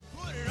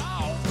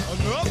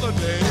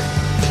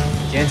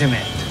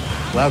Gentlemen,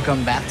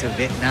 welcome back to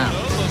Vietnam.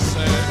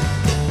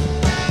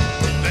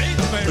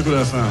 Look what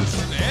I found.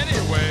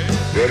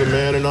 Dirty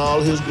man in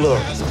all his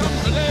glory.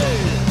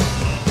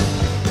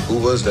 Who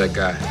was that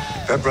guy?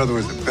 That brother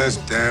was the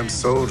best damn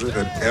soldier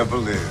that ever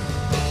lived.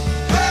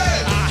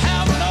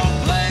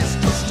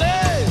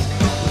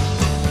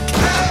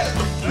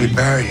 We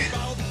bury it.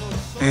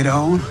 Later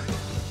on,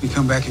 we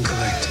come back and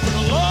collect.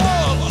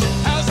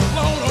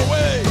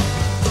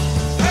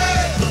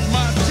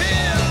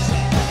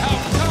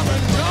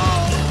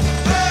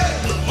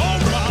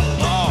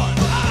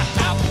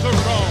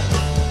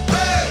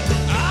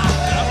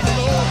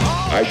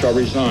 I shall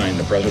resign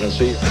the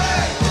presidency.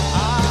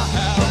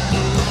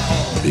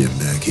 Being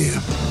back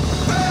here,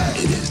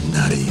 it is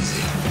not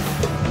easy.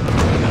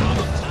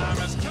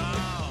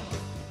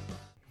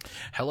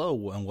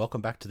 Hello, and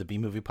welcome back to the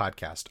B-Movie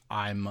Podcast.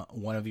 I'm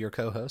one of your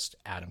co-hosts,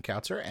 Adam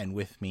Kautzer, and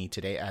with me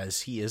today,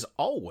 as he is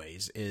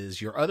always,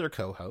 is your other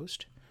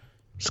co-host,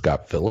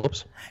 Scott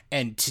Phillips.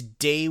 And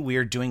today we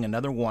are doing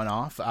another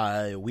one-off.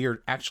 We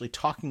are actually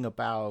talking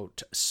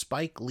about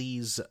Spike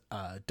Lee's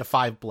Da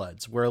 5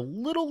 Bloods. We're a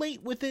little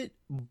late with it,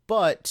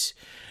 but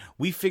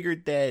we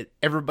figured that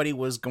everybody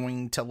was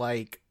going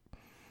to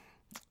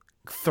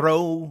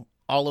throw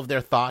all of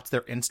their thoughts,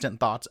 their instant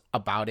thoughts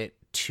about it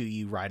to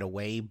you right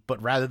away.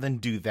 But rather than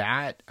do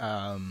that,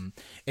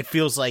 it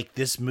feels like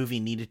this movie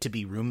needed to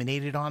be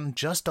ruminated on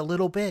just a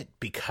little bit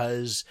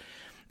because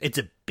it's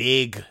a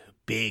big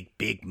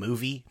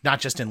movie, not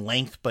just in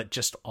length, but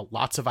just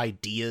lots of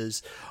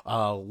ideas,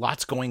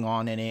 lots going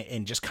on in it,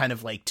 and just kind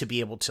of to be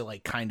able to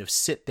kind of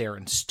sit there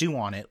and stew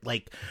on it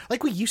like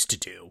we used to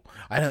do.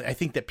 I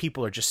think that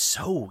people are just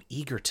so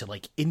eager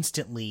to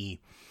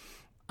instantly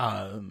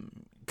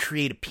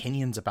create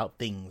opinions about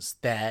things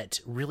that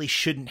really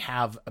shouldn't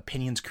have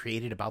opinions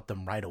created about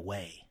them right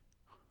away.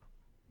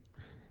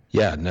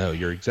 Yeah, no,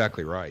 you're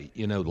exactly right.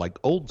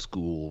 Old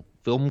school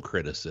film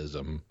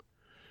criticism,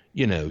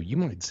 you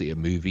might see a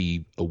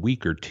movie a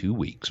week or 2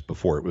 weeks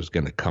before it was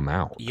going to come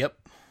out. Yep.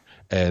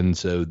 And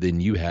so then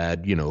you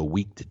had, a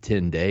week to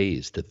 10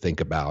 days to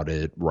think about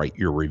it, write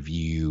your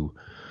review,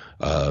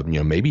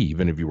 maybe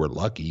even if you were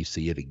lucky,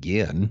 see it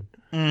again.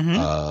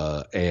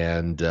 Mm-hmm.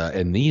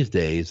 And these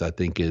days, I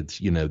think it's,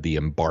 the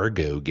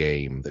embargo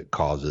game that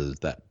causes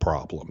that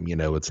problem.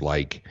 It's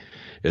like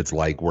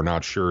we're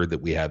not sure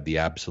that we have the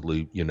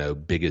absolute,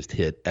 biggest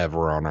hit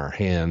ever on our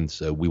hands.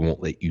 So we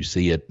won't let you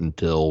see it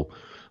until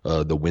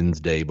the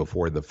Wednesday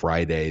before the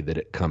Friday that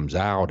it comes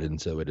out.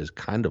 And so it is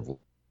kind of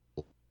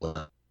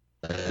led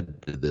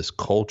to this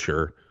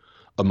culture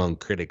among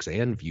critics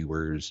and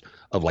viewers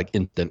of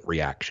instant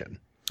reaction.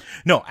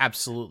 No,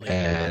 absolutely.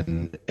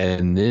 And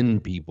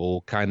then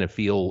people kind of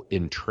feel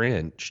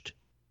entrenched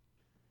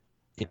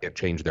and can't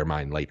change their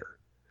mind later.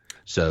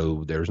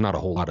 So there's not a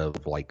whole lot of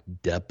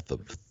depth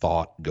of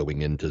thought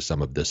going into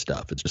some of this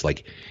stuff. It's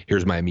just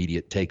here's my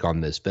immediate take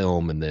on this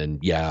film. And then,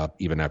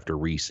 even after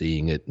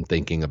re-seeing it and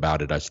thinking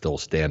about it, I still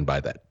stand by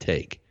that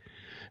take.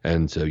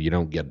 And so you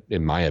don't get,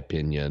 in my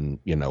opinion,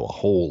 a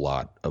whole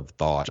lot of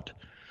thought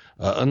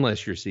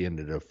unless you're seeing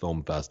it at a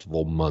film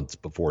festival months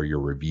before your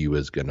review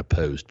is going to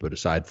post. But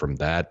aside from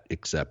that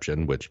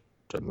exception, which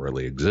doesn't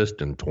really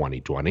exist in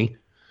 2020,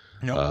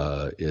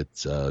 nope.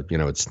 It's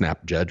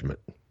snap judgment.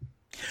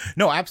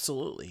 No,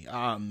 absolutely.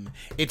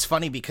 It's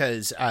funny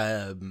because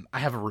I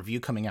have a review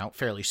coming out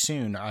fairly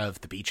soon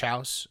of The Beach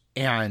House,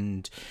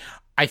 and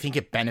I think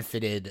it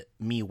benefited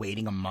me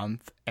waiting a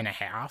month and a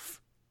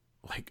half.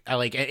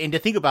 And to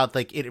think about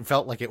it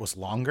felt like it was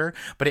longer,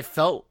 but it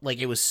felt like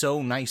it was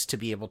so nice to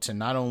be able to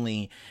not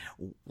only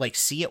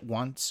see it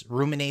once,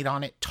 ruminate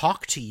on it,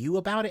 talk to you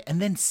about it,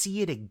 and then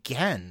see it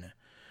again.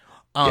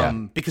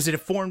 Because it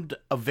formed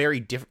a very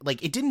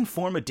different, it didn't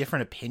form a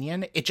different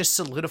opinion. It just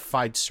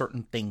solidified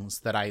certain things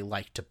that I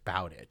liked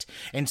about it.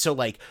 And so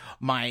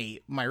my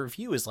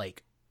review is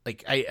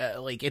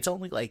it's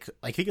only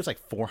I think it's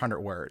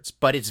 400 words,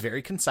 but it's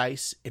very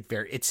concise.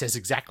 It says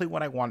exactly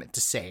what I want it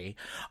to say.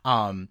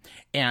 And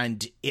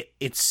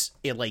this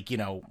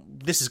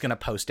is going to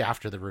post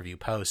after the review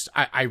post.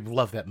 I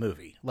love that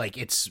movie.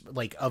 It's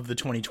of the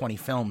 2020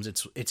 films,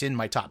 it's in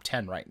my top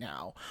 10 right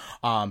now.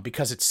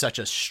 Because it's such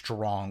a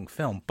strong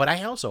film, but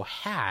I also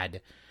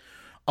had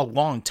a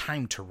long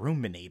time to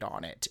ruminate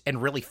on it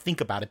and really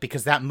think about it,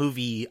 because that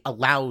movie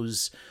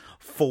allows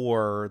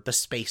for the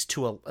space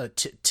to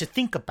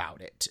think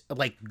about it.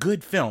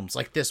 Good films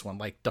like this one,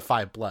 like Da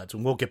 5 Bloods,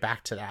 and we'll get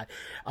back to that,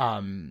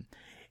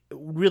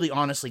 really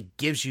honestly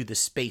gives you the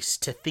space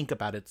to think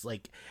about it. It's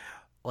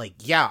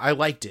yeah, I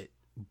liked it.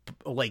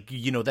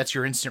 That's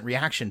your instant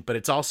reaction, but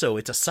it's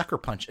a sucker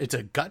punch. It's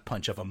a gut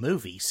punch of a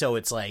movie. So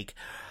it's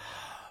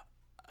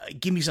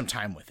give me some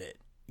time with it.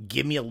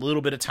 Give me a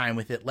little bit of time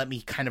with it. Let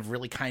me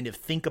really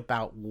think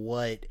about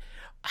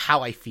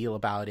how I feel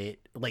about it.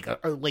 Not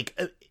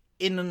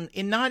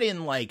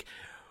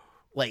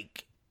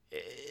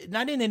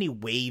in any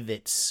way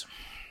that's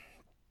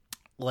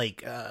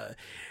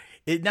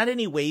not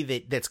any way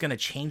that's going to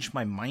change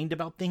my mind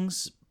about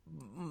things,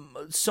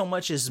 so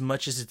much as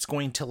it's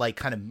going to like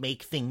kind of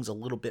make things a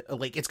little bit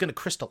like it's going to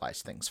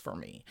crystallize things for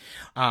me.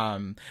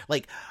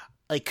 Like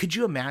could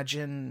you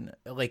imagine,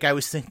 like I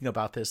was thinking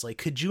about this, like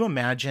could you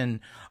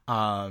imagine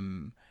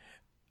Do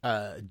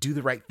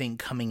the Right Thing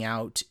coming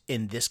out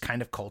in this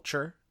kind of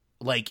culture,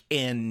 like,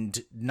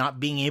 and not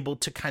being able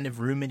to kind of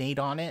ruminate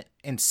on it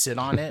and sit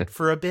on it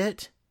for a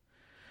bit?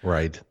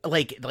 Right.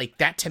 Like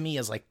that to me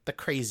is like the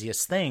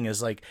craziest thing,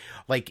 is like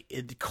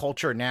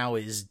culture now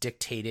is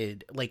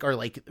dictated, like, or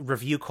like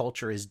review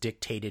culture is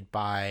dictated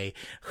by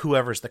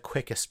whoever's the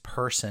quickest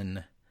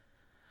person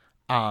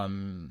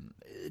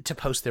to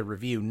post their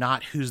review,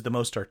 not who's the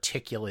most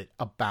articulate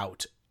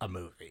about a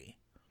movie.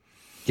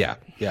 Yeah,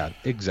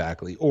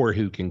 exactly. Or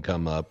who can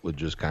come up with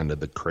just kind of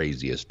the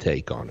craziest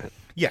take on it.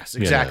 Yes,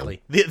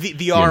 exactly.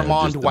 The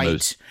Armand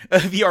White,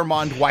 the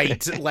Armand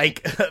White,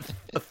 like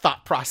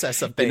thought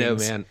process of things. You know,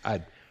 man,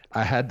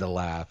 I had to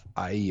laugh.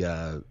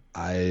 I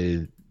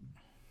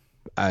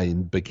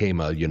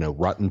became a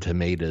Rotten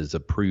Tomatoes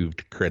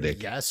approved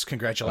critic. Yes,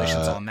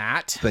 congratulations on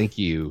that. Thank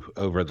you.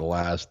 Over the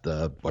last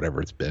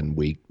whatever it's been,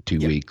 two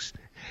weeks.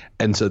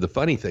 And so the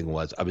funny thing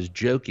was, I was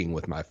joking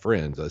with my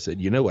friends. I said,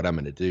 you know what I'm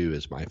going to do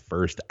is my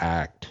first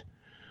act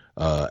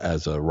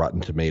as a Rotten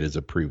Tomatoes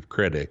approved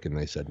critic. And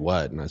they said,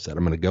 what? And I said,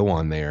 I'm going to go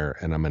on there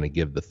and I'm going to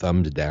give the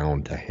thumbs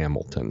down to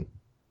Hamilton.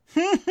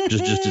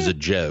 just as a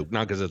joke,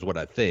 not because that's what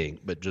I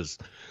think, but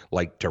just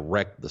like to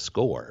wreck the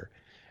score.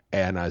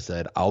 And I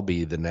said, I'll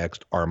be the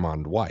next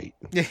Armand White.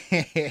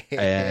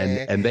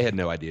 and they had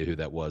no idea who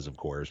that was, of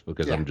course,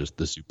 because I'm just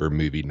the super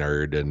movie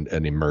nerd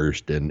and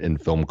immersed in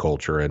film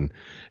culture. And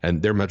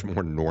they're much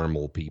more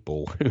normal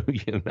people who,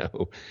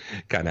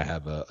 kind of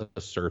have a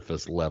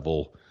surface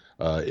level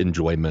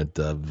enjoyment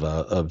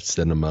of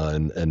cinema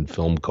and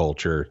film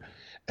culture.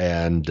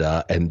 And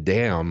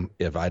damn,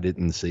 if I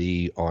didn't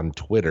see on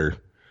Twitter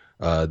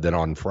that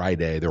on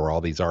Friday there were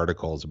all these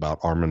articles about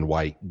Armand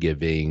White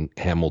giving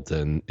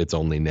Hamilton its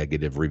only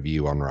negative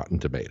review on Rotten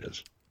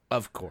Tomatoes.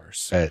 Of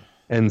course.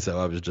 And so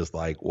I was just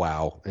like,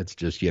 wow, it's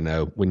just,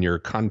 when your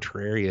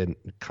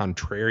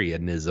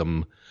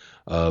contrarianism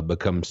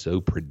becomes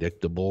so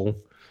predictable,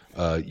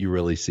 you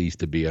really cease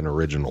to be an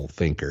original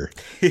thinker,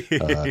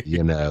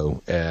 and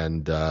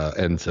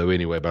so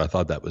anyway, but I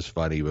thought that was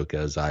funny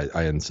because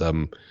I in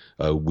some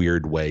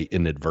weird way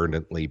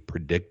inadvertently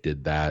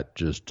predicted that,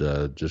 just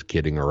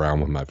kidding around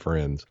with my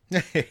friends.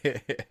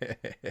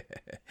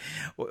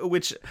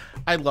 Which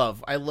I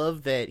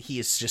love that he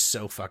is just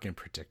so fucking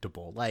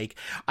predictable. Like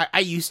I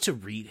used to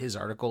read his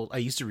articles, I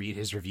used to read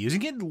his reviews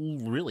and get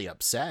really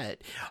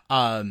upset.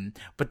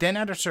 But then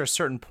at a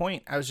certain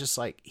point, I was just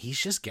like, he's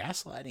just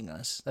gaslighting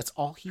us. That's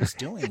all he's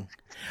doing.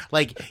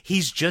 Like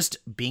he's just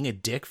being a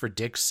dick for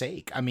dick's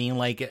sake. I mean,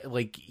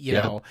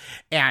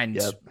 and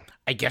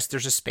I guess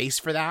there's a space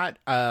for that.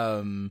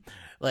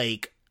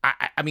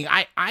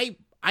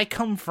 I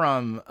come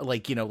from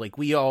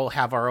we all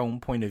have our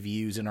own point of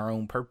views and our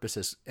own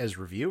purposes as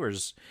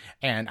reviewers.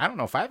 And I don't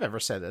know if I've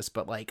ever said this,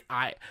 but like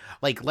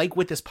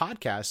with this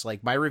podcast,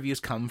 like my reviews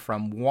come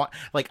from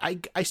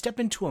I step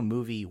into a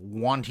movie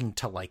wanting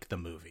to like the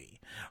movie.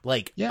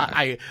 Like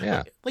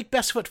like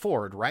best foot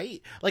forward,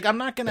 right? Like I'm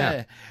not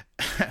gonna,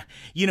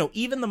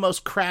 even the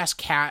most crass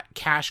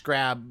cash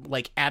grab,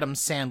 like Adam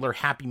Sandler,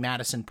 Happy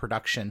Madison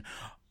production.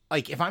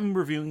 Like if I'm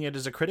reviewing it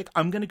as a critic,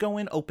 I'm gonna go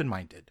in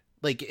open-minded.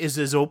 Like is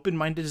as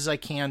open-minded as I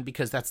can,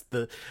 because that's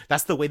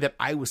the way that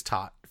I was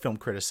taught film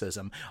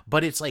criticism.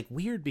 But it's like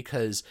weird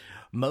because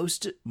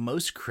most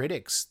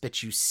critics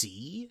that you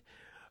see,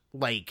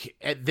 like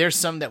there's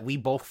some that we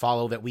both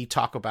follow that we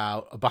talk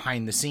about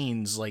behind the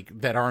scenes, like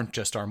that aren't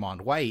just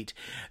Armand White,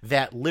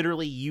 that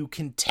literally you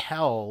can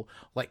tell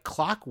like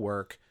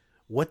clockwork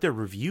what their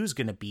review is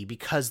going to be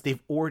because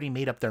they've already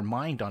made up their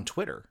mind on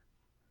Twitter.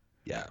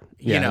 Yeah.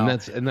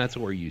 And that's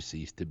where you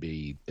cease to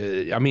be.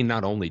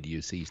 Not only do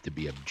you cease to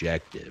be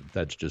objective,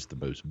 that's just the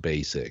most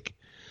basic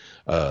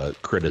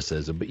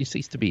criticism, but you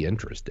cease to be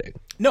interesting.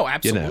 No,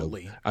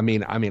 absolutely.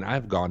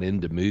 I've gone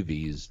into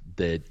movies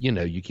that,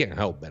 you can't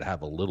help but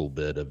have a little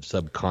bit of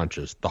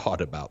subconscious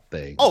thought about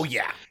things. Oh,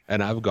 yeah.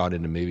 And I've gone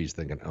into movies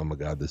thinking, oh my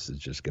God, this is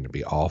just going to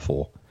be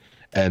awful.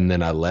 And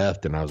then I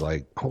left and I was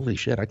like, holy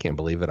shit, I can't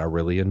believe it. I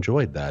really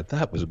enjoyed that.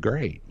 That was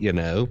great,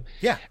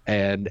 Yeah.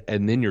 And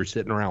then you're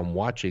sitting around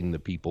watching the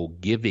people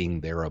giving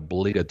their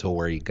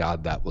obligatory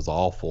God, that was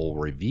awful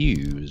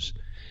reviews.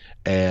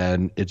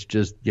 And it's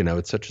just,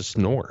 it's such a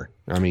snore.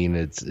 I mean,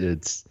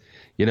 it's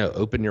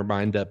open your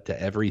mind up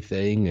to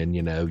everything. And,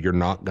 you're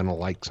not going to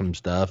like some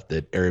stuff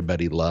that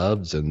everybody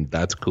loves, and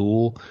that's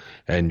cool.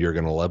 And you're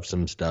going to love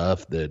some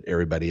stuff that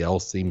everybody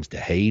else seems to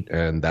hate,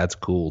 and that's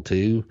cool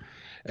too.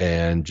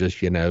 And just,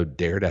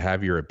 dare to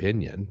have your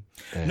opinion.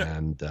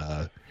 And,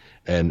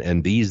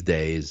 and these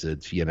days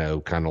it's,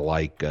 kind of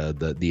like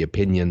the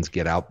opinions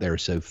get out there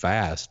so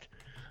fast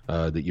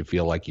that you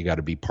feel like you got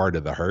to be part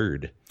of the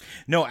herd.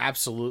 No,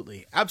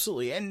 absolutely.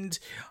 Absolutely. And,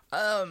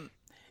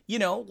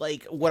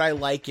 like what I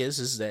like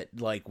is that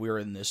like we're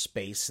in this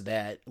space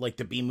that like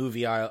the B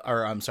movie aisle,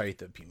 or I'm sorry,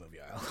 the B movie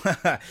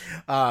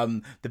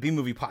aisle, the B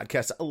movie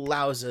podcast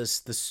allows us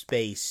the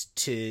space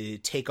to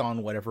take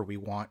on whatever we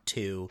want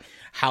to,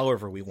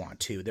 however we want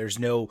to. There's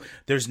no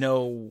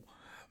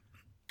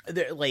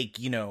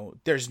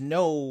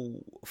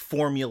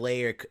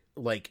formulaic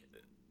like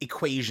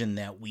equation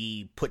that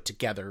we put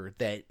together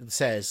that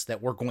says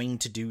that we're going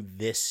to do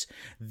this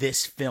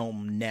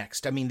film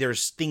next. I mean,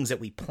 there's things that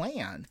we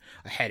plan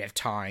ahead of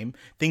time,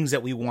 things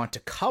that we want to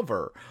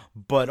cover,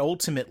 but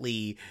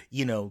ultimately,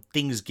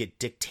 things get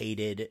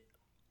dictated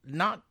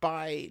not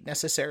by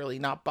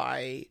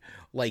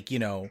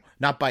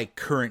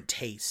current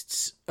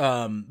tastes,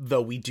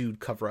 though we do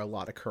cover a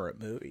lot of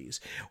current movies,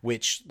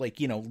 which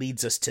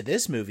leads us to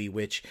this movie,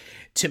 which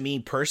to me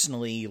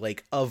personally,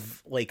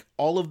 of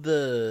all of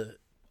the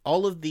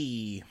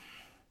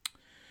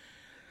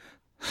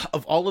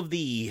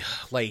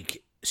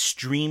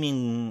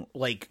streaming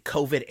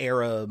COVID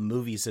era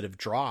movies that have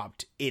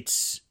dropped,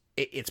 it's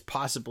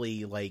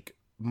possibly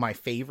my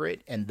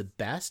favorite and the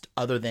best,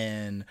 other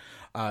than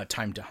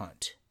Time to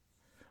Hunt.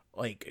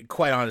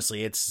 Quite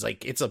honestly, it's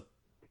a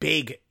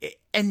big,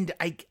 and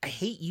I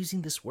hate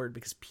using this word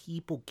because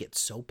people get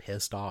so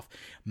pissed off,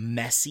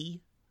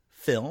 messy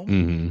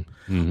film.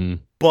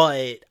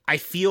 But I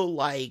feel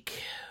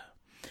like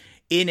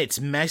in its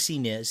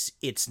messiness,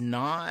 it's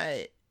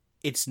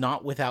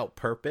not without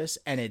purpose,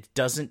 and it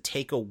doesn't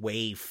take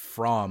away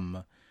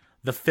from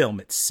the film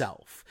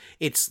itself.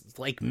 It's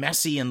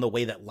messy in the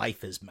way that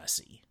life is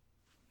messy.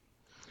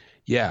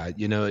 Yeah,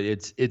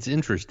 it's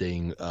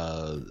interesting.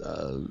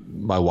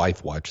 My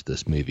wife watched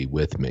this movie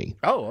with me.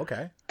 Oh,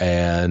 okay.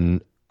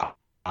 And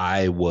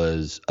I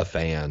was a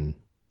fan,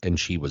 and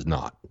she was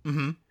not.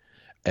 Mm-hmm.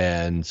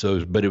 And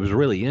so, but it was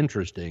really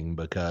interesting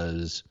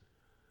because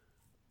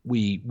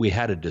we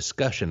had a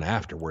discussion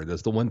afterward.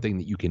 That's the one thing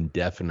that you can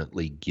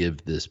definitely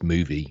give this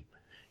movie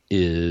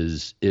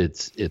is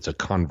it's a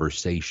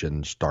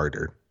conversation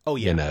starter. Oh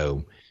yeah.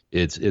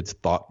 It's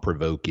thought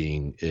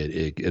provoking.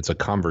 It's a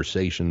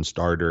conversation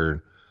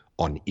starter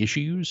on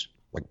issues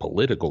like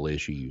political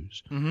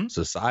issues,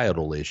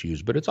 societal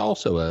issues, but it's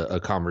also a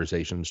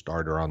conversation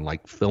starter on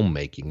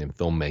filmmaking and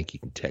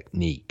filmmaking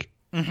technique.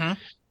 Mm-hmm.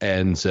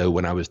 And so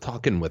when I was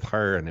talking with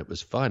her, and it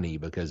was funny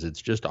because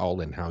it's just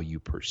all in how you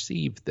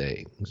perceive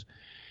things,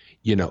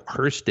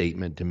 her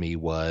statement to me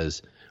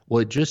was,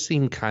 well, it just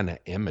seemed kind of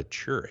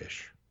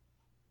amateurish.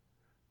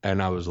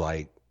 And I was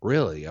like,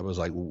 really? I was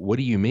like, what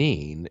do you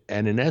mean?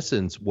 And in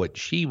essence, what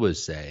she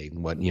was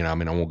saying, I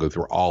won't go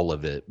through all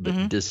of it,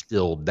 but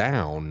distilled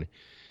down,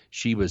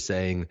 she was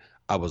saying,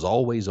 I was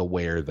always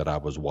aware that I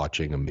was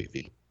watching a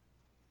movie.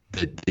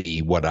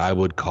 The what I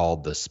would call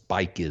the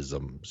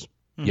Spike-isms,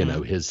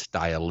 his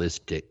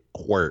stylistic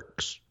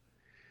quirks,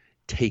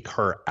 take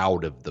her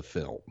out of the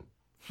film.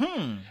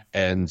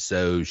 And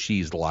so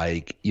she's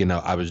like,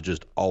 I was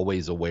just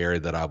always aware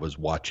that I was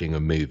watching a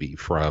movie,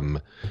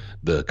 from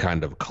the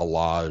kind of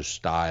collage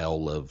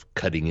style of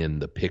cutting in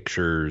the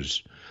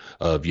pictures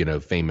of,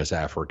 famous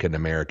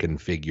African-American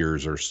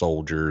figures or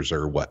soldiers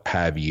or what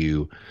have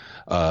you,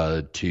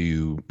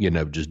 to,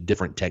 just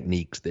different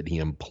techniques that he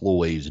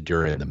employs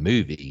during the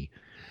movie.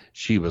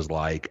 She was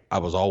like, I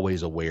was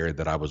always aware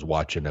that I was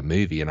watching a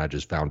movie, and I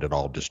just found it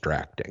all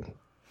distracting.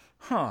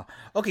 Huh.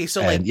 Okay,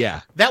 so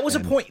that was a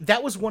point.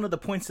 That was one of the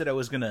points that I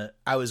was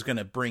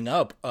gonna bring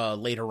up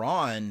later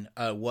on,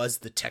 was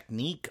the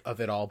technique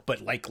of it all. But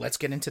let's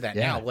get into that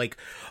now.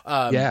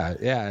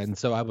 Yeah. And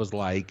so I was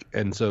like,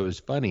 and so it was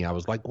funny. I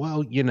was like,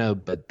 well,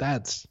 but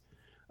that's.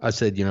 I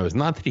said, it's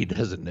not that he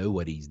doesn't know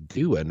what he's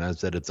doing. I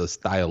said it's a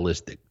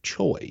stylistic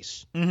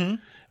choice. Mm-hmm.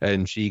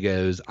 And she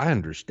goes, I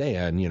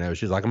understand.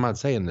 She's like, I'm not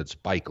saying that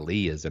Spike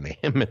Lee is an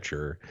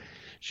amateur.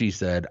 She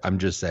said, I'm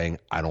just saying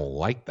I don't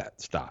like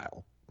that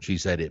style. She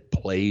said it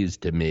plays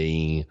to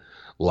me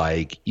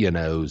like,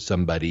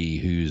 somebody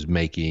who's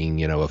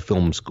making, a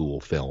film school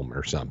film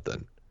or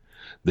something,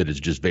 that is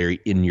just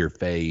very in your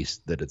face,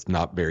 that it's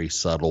not very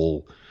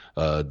subtle,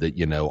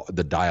 that,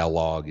 the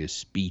dialogue is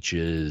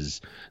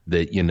speeches,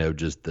 that,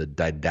 just the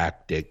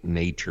didactic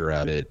nature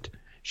of it.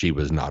 She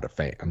was not a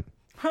fan.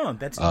 Huh.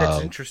 That's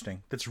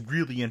interesting. That's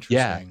really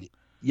interesting.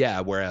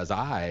 Yeah, whereas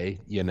I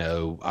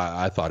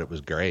thought it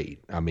was great.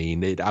 I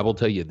mean, I will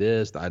tell you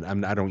this, I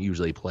don't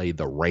usually play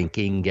the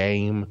ranking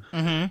game,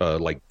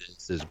 like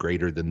this is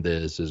greater than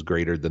this, is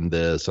greater than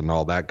this, and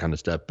all that kind of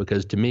stuff,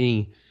 because to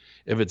me,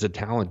 if it's a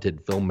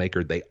talented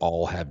filmmaker, they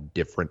all have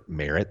different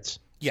merits.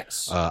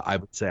 Yes. I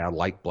would say I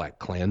like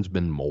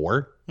BlacKkKlansman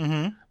more,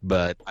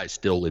 but I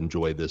still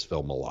enjoy this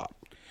film a lot.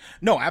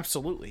 No,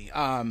 absolutely.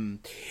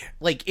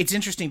 It's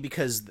interesting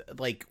because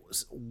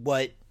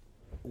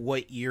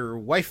what your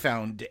wife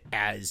found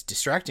as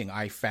distracting,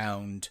 I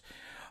found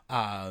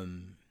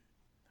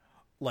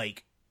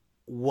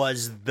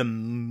was the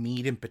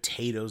meat and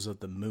potatoes of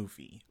the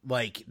movie.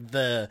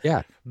 The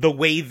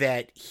way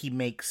that he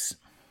makes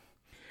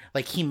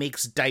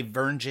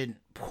divergent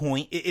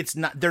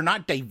they're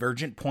not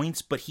divergent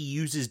points, but he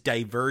uses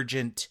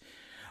divergent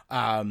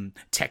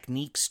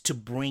techniques to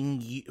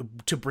bring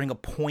a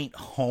point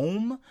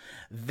home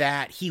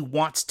that he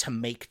wants to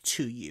make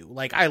to you.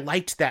 Like, I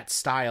liked that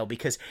style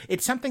because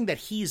it's something that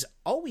he's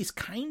always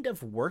kind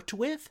of worked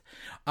with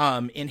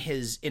in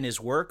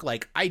his work.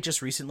 Like, I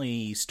just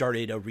recently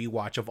started a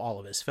rewatch of all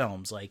of his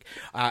films. Like,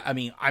 I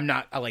mean, I'm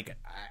not like,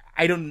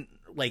 I don't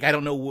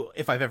know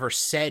if I've ever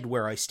said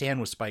where I stand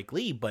with Spike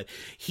Lee, but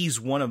he's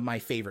one of my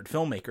favorite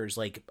filmmakers.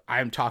 Like,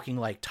 I'm talking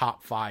like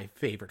top 5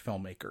 favorite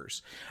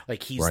filmmakers.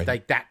 Like, he's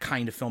like that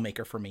kind of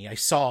filmmaker for me. I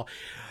saw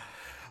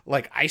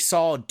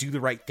Do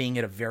the Right Thing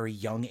at a very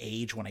young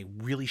age when I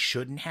really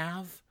shouldn't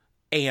have.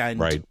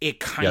 And it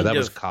kind of... Yeah, that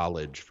was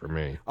college for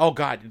me. Oh,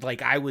 God.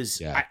 Like, I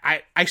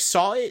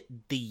saw it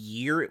the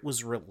year it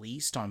was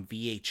released on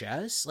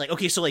VHS. Like,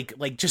 okay, so,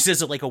 like just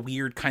as a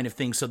weird kind of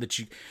thing so that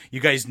you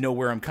guys know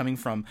where I'm coming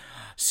from.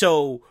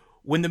 So,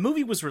 when the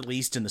movie was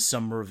released in the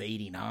summer of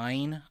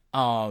 89,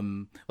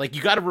 like,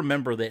 you got to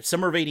remember that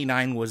summer of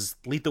 89 was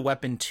Lethal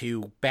Weapon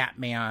 2,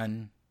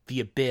 Batman, The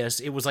Abyss.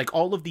 It was, like,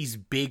 all of these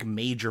big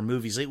major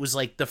movies. It was,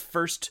 like, the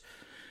first...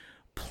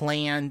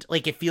 planned,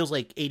 like, it feels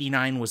like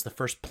 89 was the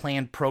first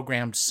planned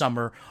programmed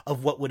summer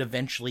of what would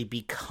eventually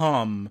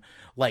become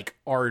like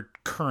our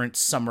current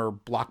summer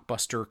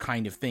blockbuster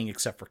kind of thing,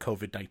 except for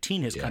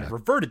COVID-19 has kind of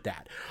reverted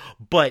that.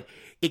 But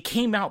it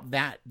came out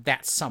that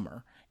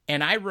summer.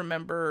 And I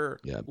remember...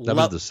 Yeah, that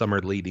was the summer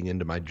leading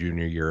into my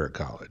junior year at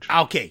college.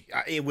 Okay,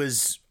 I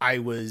was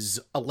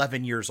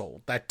 11 years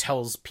old. That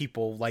tells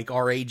people, like,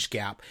 our age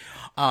gap.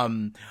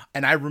 And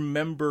I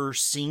remember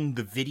seeing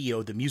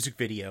the music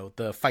video,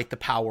 the Fight the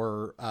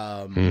Power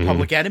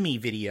Public Enemy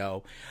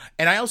video.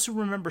 And I also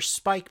remember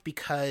Spike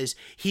because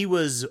he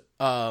was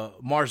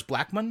Mars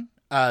Blackman,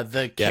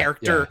 the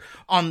character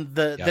on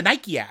the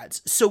Nike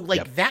ads. So,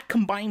 like, that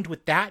combined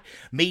with that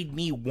made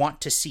me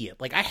want to see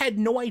it. Like, I had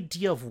no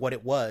idea of what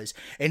it was.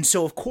 And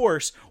so, of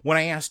course, when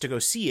I asked to go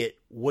see it,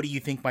 what do you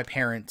think my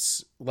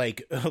parents,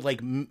 like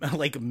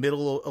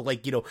middle,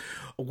 like, you know,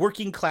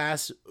 working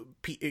class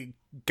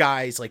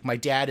guys, like, my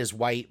dad is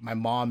white, my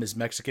mom is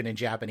Mexican and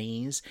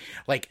Japanese,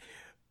 like,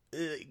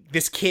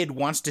 this kid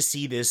wants to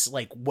see this,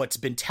 like, what's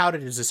been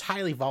touted as this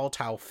highly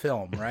volatile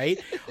film, right?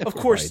 Of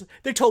course,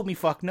 they told me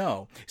fuck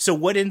no. So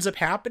what ends up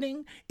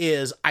happening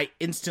is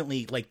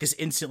this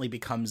instantly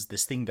becomes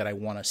this thing that I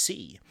want to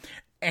see.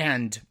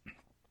 And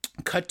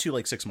cut to,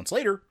 like, 6 months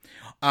later,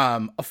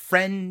 a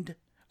friend,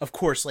 of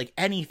course, like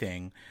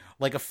anything,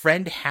 like, a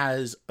friend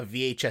has a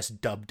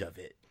VHS dubbed of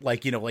it.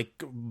 Like, you know,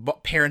 like,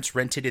 parents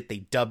rented it, they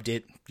dubbed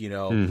it, you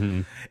know.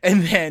 Mm-hmm.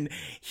 And then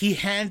he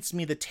hands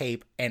me the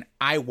tape and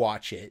I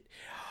watch it.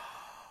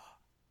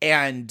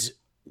 And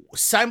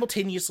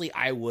simultaneously,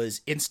 I was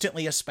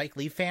instantly a Spike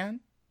Lee fan.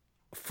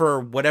 For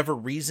whatever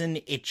reason,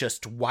 it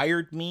just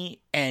wired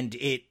me and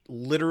it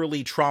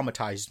literally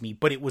traumatized me.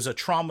 But it was a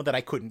trauma that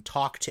I couldn't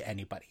talk to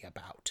anybody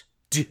about.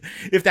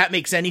 If that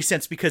makes any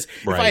sense. Because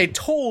if I had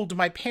told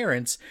my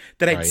parents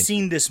that I'd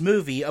seen this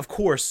movie, of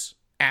course...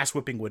 ass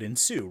whipping would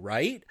ensue,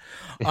 right?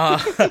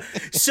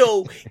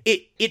 So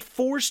it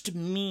forced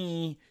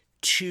me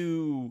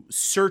to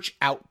search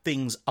out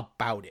things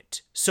about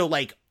it. So,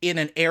 like, in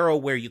an era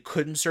where you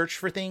couldn't search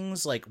for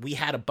things, like, we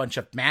had a bunch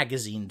of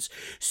magazines.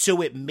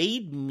 So it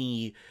made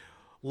me,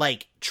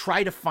 like,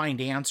 try to find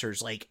answers.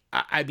 Like,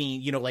 I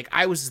mean, you know, like,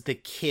 I was the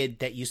kid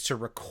that used to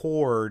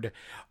record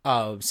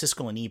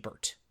Siskel and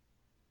Ebert.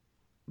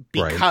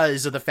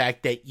 Because of the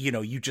fact that, you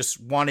know, you just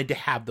wanted to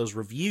have those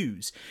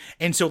reviews.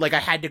 And so, like, I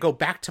had to go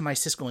back to my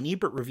Siskel and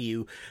Ebert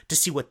review to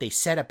see what they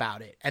said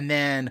about it. And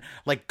then,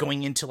 like,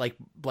 going into, like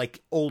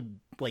old,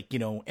 like, you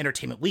know,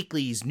 Entertainment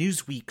Weeklies,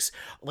 Newsweeks,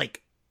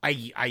 like,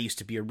 I used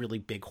to be a really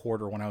big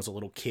hoarder when I was a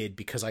little kid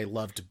because I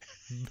loved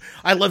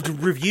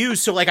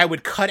reviews. So, like, I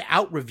would cut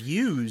out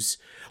reviews.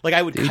 Like,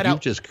 I would cut out.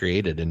 You've just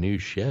created a new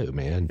show,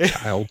 man.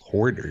 Child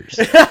hoarders.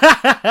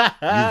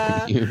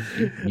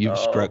 You've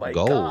struck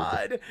gold.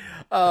 God.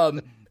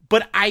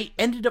 But I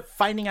ended up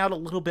finding out a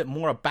little bit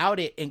more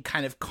about it and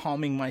kind of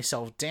calming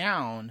myself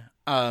down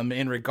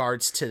in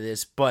regards to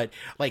this. But,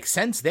 like,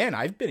 since then,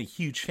 I've been a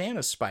huge fan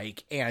of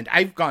Spike, and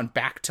I've gone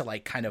back to,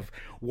 like, kind of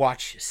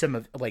watch some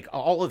of, like,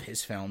 all of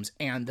his films.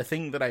 And the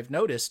thing that I've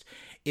noticed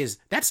is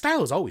that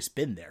style has always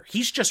been there.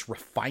 He's just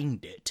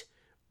refined it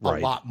a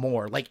lot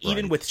more. Like,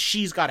 even with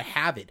She's Gotta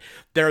Have It,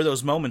 there are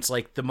those moments,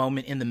 like the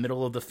moment in the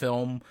middle of the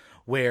film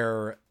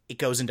where it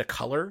goes into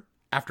color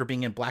after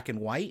being in black and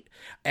white,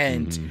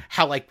 and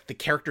how, like, the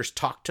characters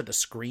talk to the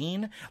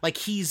screen. Like,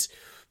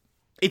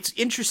 it's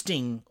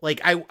interesting.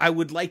 Like, I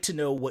would like to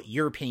know what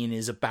your opinion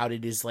is about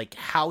it, is, like,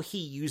 how he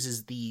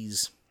uses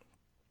these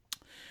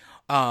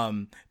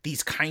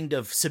kind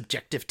of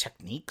subjective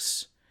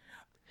techniques.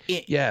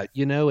 Yeah,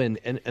 you know,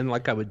 and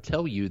like, I would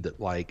tell you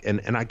that, like,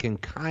 and I can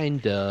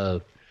kind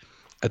of,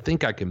 I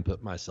think I can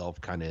put myself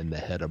kind of in the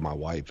head of my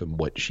wife and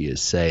what she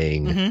is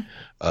saying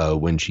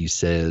when she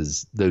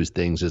says those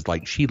things, is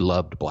like, she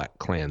loved Black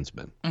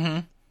Klansman.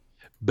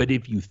 But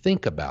if you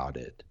think about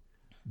it,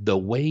 the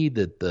way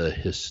that the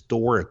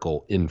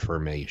historical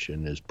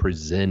information is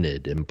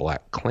presented in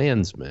Black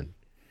Klansman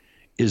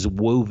is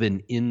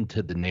woven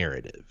into the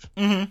narrative.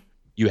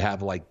 you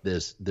have like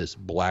this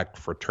black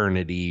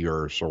fraternity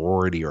or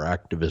sorority or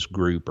activist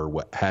group or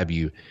what have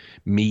you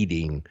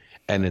meeting,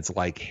 and it's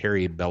like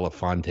Harry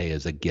Belafonte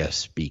as a guest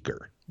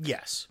speaker.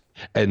 Yes.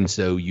 And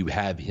so you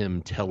have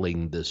him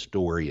telling the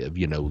story of,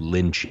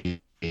 lynchings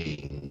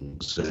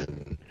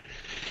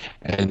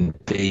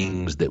and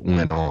things that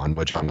went on,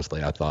 which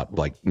honestly I thought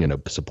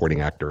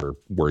supporting actor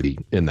worthy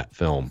in that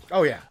film.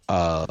 Oh yeah.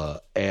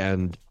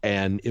 And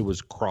it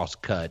was cross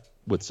cut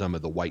with some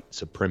of the white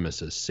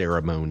supremacist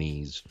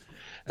ceremonies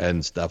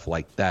and stuff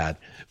like that,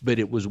 but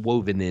it was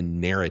woven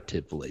in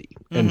narratively.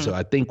 Mm-hmm. And so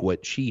I think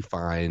what she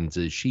finds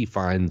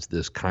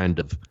this kind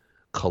of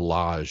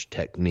collage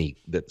technique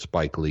that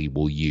Spike Lee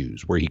will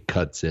use, where he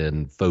cuts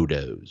in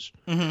photos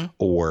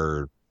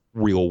or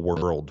real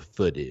world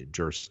footage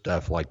or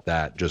stuff like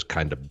that, just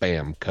kind of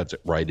bam, cuts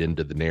it right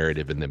into the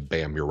narrative, and then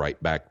bam, you're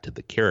right back to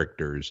the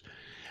characters.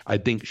 I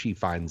think she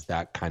finds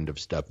that kind of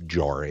stuff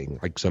jarring,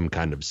 like some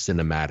kind of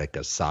cinematic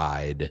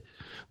aside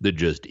that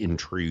just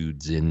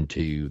intrudes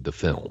into the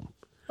film.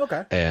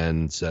 Okay.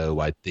 And so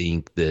I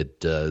think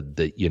that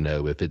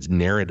if it's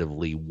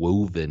narratively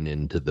woven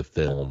into the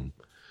film,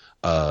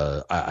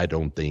 I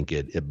don't think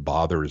it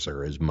bothers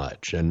her as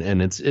much. And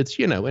it's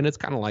and it's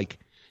kind of like,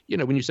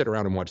 when you sit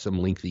around and watch some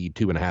lengthy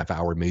 2.5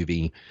 hour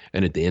movie,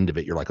 and at the end of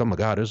it, you're like, oh my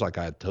God, it was like,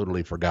 I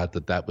totally forgot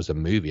that was a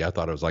movie. I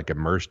thought it was like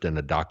immersed in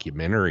a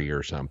documentary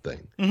or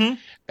something.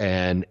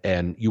 Mm-hmm.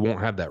 And you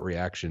won't have that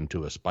reaction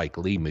to a Spike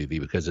Lee movie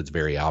because it's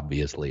very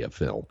obviously a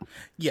film.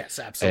 Yes,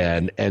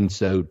 absolutely. And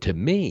so to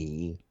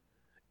me,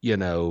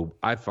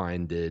 I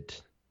find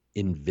it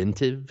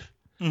inventive,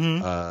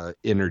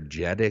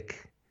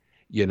 energetic.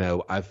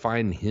 I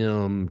find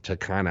him to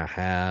kind of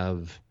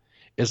have,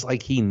 it's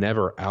like he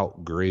never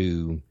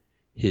outgrew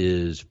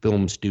his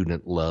film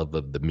student love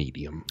of the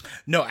medium.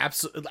 No,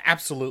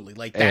 absolutely.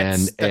 Like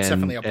that's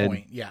definitely a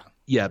point. Yeah.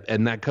 Yeah.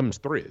 And that comes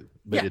through,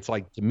 but it's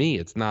like, to me,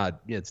 it's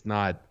not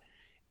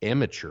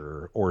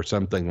amateur or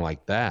something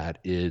like that.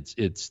 It's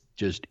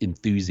just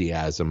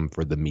enthusiasm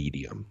for the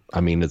medium.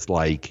 I mean, it's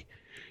like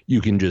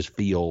you can just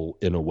feel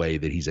in a way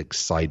that he's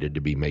excited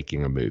to be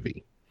making a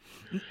movie.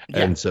 Yeah.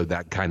 And so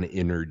that kind of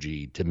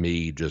energy to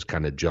me just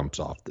kind of jumps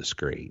off the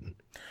screen.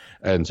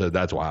 And so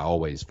that's why I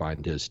always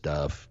find his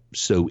stuff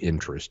so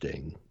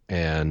interesting.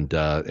 And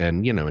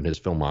and his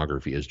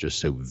filmography is just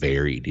so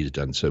varied. He's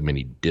done so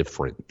many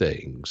different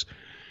things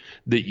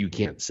that you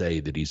can't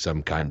say that he's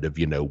some kind of,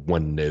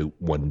 one note,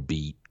 one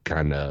beat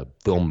kind of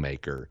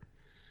filmmaker.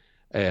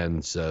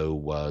 And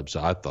so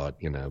I thought,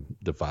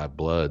 The Five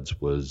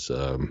Bloods was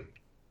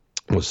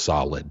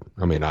solid.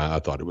 I mean, I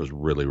thought it was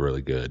really,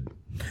 really good.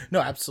 No,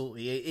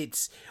 absolutely.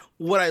 It's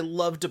what I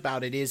loved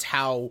about it is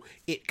how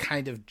it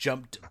kind of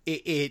jumped.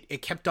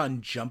 It kept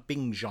on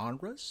jumping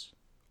genres.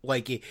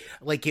 Like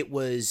it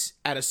was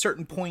at a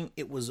certain point,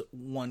 it was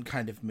one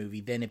kind of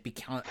movie. Then it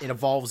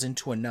evolves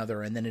into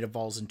another, and then it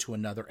evolves into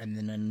another, and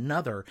then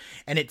another.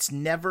 And it's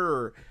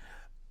never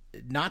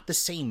not the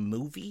same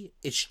movie.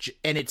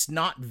 It's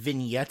not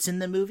vignettes in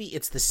the movie.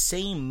 It's the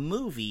same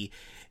movie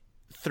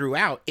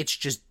throughout.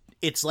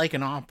 It's like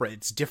an opera.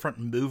 It's different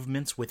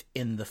movements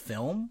within the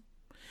film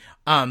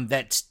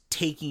that's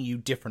taking you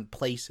different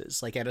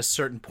places. Like at a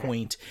certain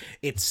point,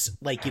 it's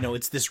like,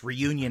 it's this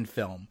reunion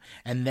film,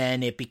 and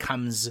then it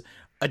becomes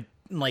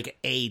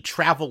a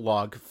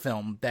travelogue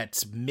film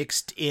that's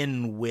mixed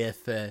in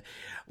with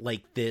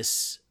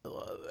this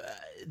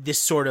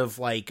sort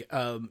of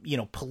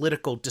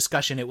political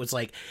discussion.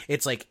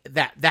 It's like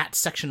that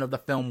section of the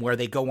film where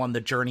they go on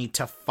the journey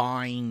to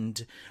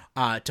find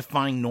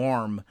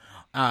Norm.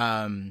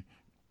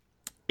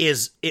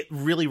 It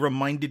really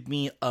reminded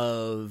me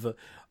of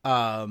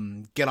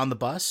Get on the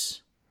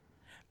Bus,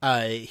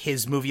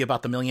 his movie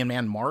about the Million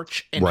Man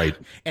March, and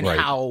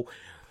how,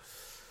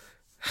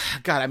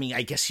 God, I mean,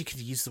 I guess you could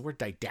use the word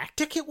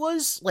didactic. It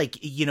was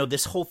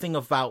this whole thing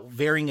about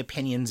varying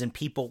opinions and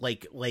people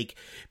like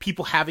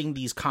people having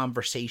these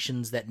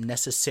conversations that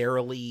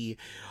necessarily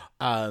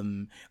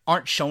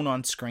aren't shown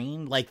on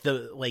screen. Like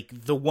the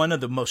one of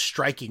the most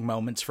striking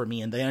moments for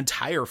me in the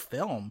entire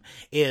film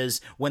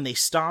is when they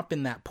stop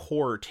in that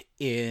port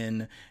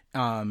in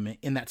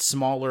that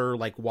smaller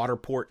water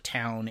port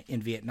town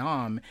in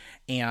Vietnam,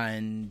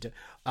 and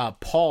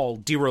Paul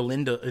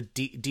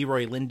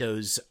DeRoy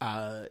Lindo's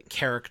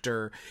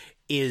character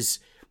is,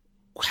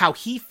 how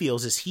he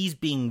feels is he's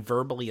being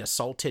verbally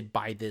assaulted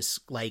by this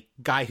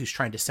guy who's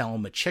trying to sell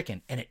him a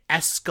chicken, and it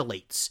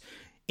escalates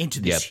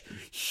into this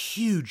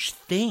huge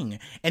thing,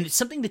 and it's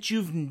something that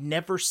you've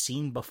never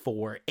seen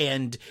before,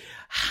 and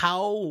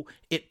how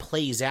it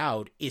plays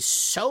out is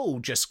so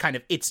just kind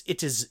of it's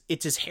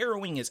as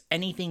harrowing as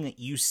anything that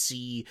you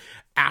see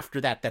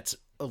after that. That's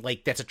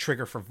a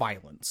trigger for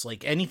violence.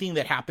 Like anything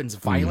that happens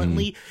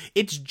violently,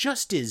 it's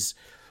just as,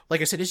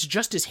 like I said, it's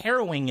just as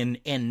harrowing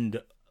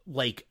and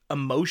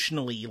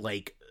emotionally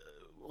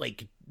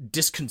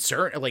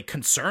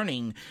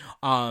concerning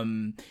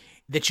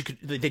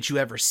that you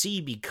ever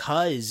see,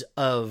 because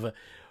of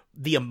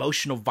the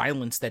emotional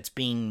violence that's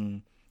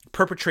being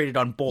perpetrated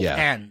on both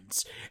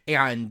ends.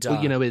 And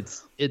well,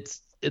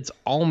 it's it's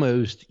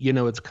almost,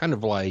 it's kind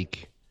of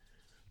like,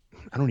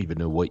 I don't even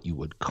know what you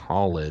would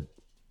call it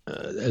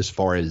as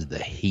far as the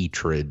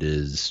hatred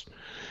is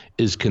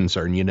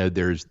concerned.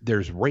 There's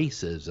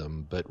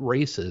racism, but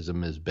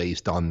racism is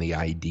based on the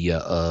idea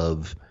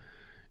of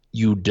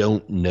you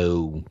don't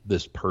know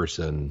this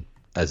person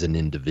as an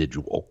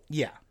individual.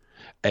 Yeah.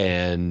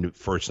 And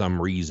for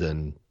some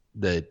reason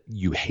that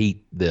you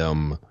hate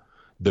them,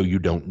 though you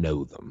don't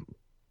know them.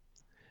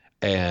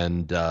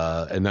 And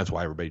that's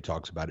why everybody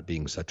talks about it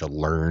being such a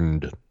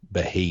learned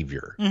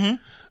behavior. Mm-hmm.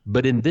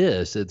 But in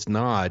this, it's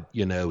not,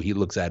 he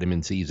looks at him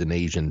and sees an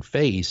Asian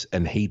face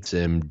and hates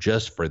him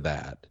just for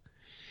that.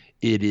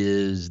 It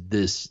is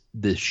this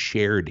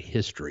shared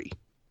history.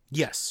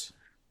 Yes.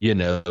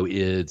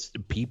 It's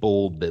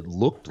people that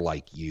looked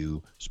like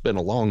you spent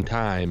a long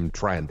time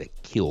trying to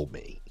kill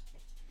me.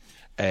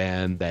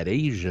 And that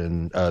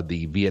Asian,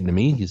 the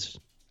Vietnamese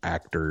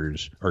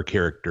actors or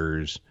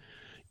characters,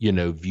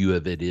 view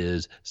of it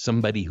is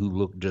somebody who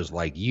looked just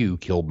like you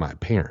killed my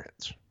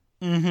parents.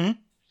 Mm-hmm.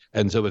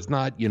 And so it's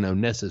not,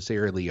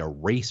 necessarily a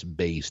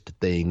race-based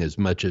thing as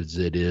much as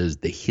it is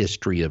the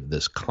history of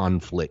this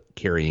conflict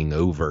carrying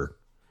over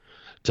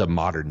to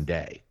modern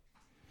day.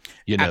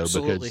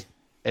 Absolutely. Because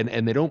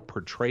and they don't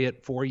portray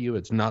it for you.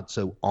 It's not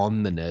so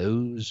on the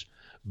nose,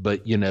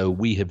 but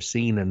we have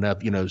seen enough.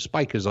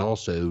 Spike is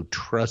also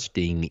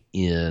trusting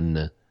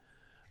in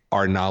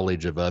our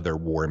knowledge of other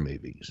war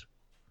movies.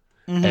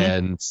 Mm-hmm.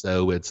 And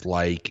so it's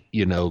like,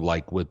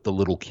 like with the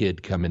little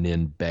kid coming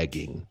in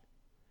begging.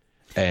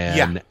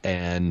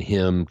 And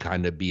him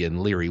kind of being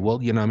leery. Well,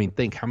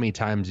 think how many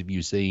times have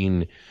you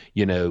seen,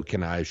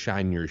 can I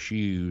shine your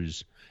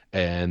shoes?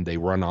 And they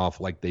run off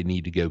like they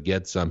need to go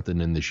get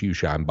something and the shoe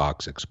shine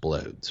box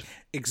explodes.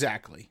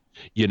 Exactly.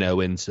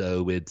 And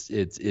so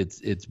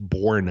it's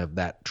born of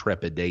that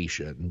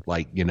trepidation.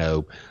 Like,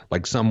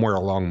 like somewhere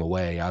along the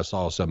way, I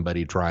saw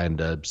somebody trying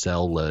to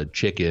sell a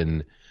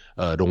chicken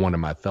to one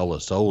of my fellow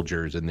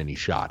soldiers and then he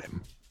shot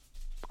him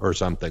or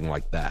something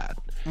like that.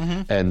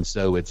 Mm-hmm. And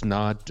so it's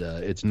not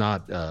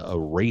a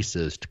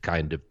racist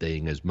kind of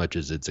thing as much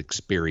as it's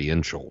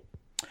experiential.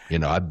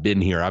 I've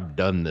been here, I've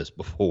done this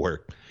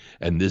before,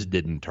 and this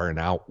didn't turn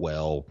out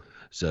well.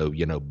 So,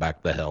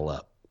 back the hell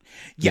up,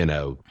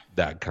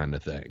 that kind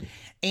of thing.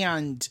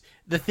 And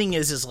the thing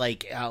is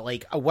like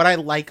what I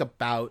like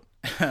about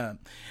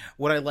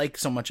what I like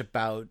so much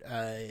about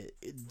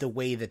the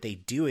way that they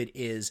do it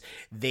is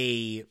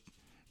they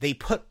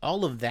put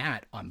all of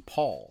that on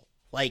Paul.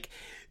 Like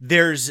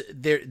there's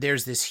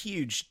this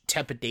huge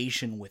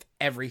trepidation with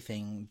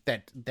everything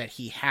that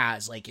he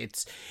has. Like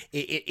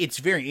it's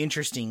very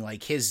interesting.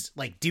 Like his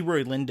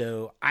Delroy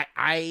Lindo.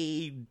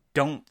 I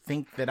don't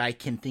think that I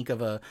can think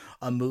of a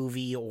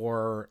movie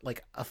or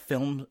like a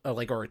film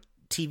or a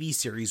TV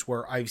series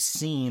where I've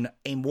seen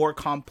a more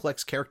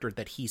complex character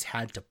that he's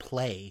had to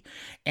play,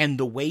 and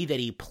the way that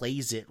he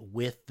plays it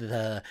with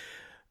the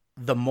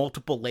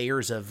multiple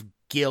layers of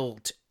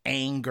guilt,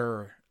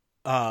 anger,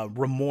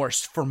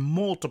 remorse for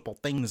multiple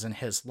things in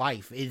his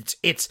life.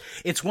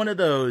 It's one of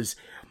those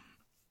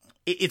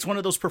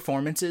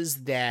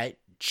performances that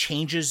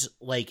changes,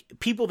 like,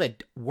 people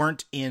that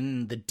weren't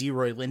in the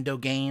Delroy Lindo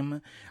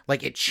game.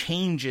 Like, it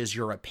changes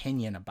your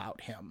opinion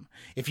about him.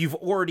 If you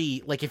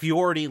already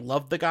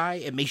love the guy,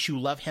 it makes you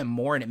love him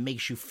more, and it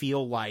makes you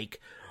feel like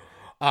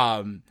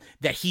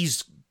that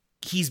he's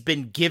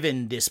been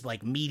given this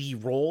like meaty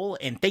role,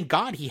 and thank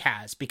God he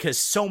has, because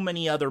so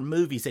many other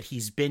movies that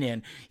he's been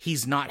in,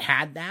 he's not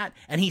had that,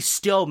 and he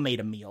still made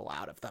a meal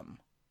out of them.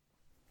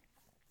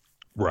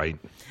 Right.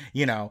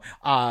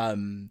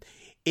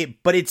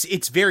 But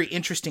it's very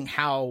interesting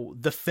how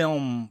the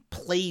film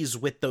plays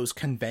with those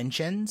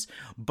conventions,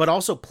 but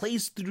also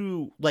plays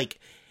through, like,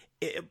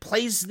 it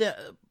plays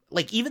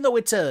even though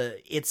it's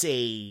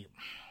a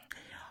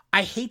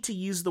I hate to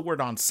use the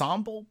word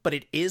ensemble, but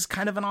it is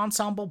kind of an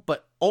ensemble.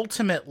 But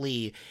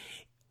ultimately,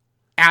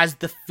 as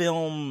the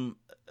film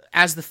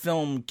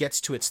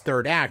gets to its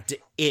third act,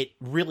 it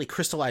really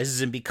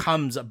crystallizes and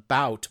becomes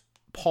about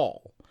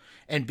Paul,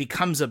 and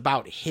becomes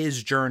about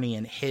his journey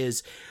and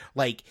his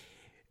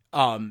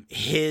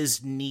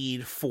his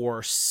need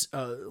for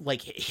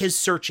his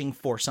searching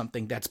for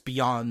something that's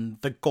beyond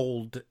the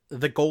gold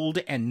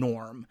and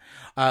Norm,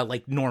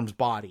 like Norm's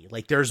body.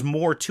 Like, there's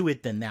more to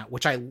it than that,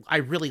 which I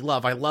really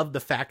love. I love the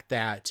fact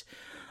that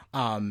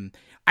we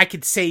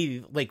could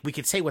say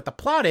what the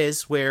plot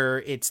is,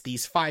 where it's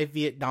these 5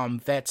 Vietnam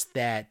vets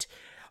that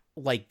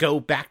like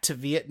go back to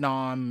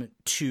Vietnam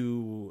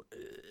to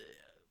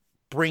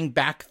bring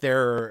back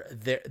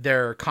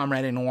their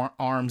comrade in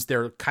arms,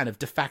 their kind of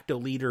de facto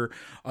leader,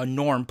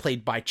 Norm,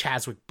 played by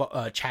Chadwick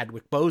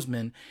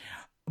Boseman,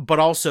 but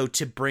also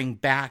to bring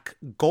back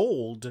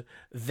gold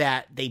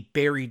that they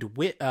buried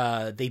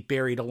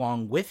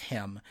along with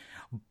him.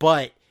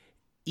 But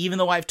even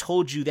though I've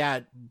told you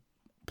that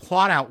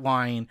plot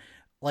outline,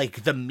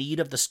 like the meat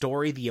of the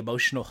story, the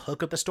emotional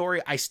hook of the story,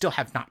 I still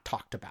have not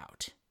talked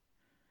about.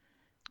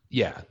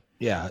 Yeah.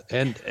 Yeah,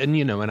 and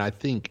and I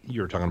think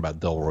you were talking about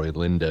Delroy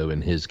Lindo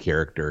and his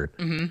character.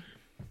 Mm-hmm.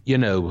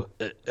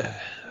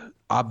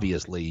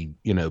 obviously,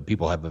 you know,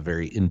 people have a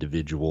very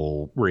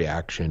individual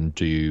reaction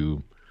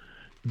to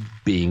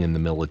being in the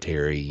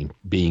military,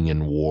 being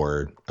in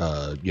war.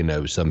 You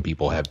know, some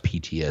people have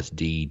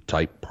PTSD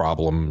type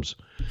problems,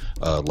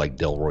 like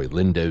Delroy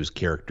Lindo's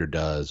character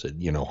does. It,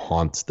 you know,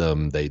 haunts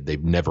them.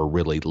 They've never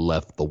really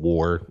left the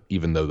war,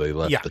 even though they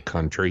left the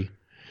country.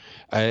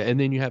 And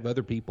then you have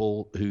other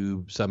people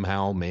who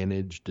somehow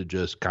manage to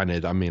just kind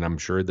of, I mean, I'm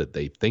sure that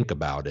they think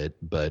about it,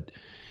 but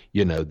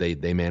you know,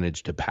 they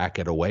manage to pack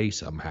it away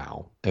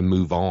somehow and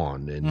move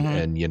on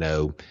and you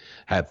know,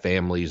 have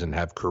families and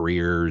have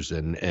careers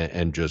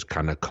and just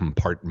kind of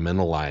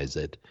compartmentalize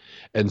it.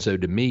 And so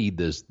to me,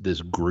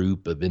 this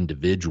group of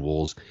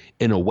individuals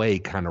in a way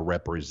kind of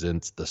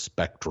represents the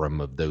spectrum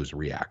of those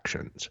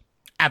reactions.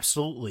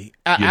 Absolutely.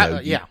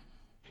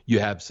 You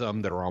have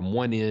some that are on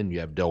one end, you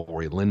have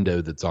Delroy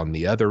Lindo that's on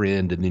the other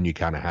end, and then you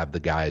kind of have the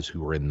guys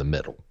who are in the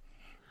middle.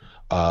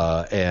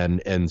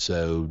 And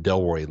so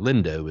Delroy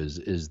Lindo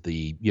is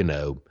the, you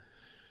know,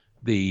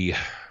 he's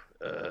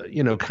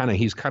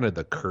kind of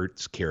the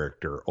Kurtz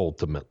character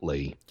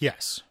ultimately.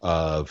 Yes.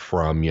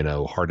 From, you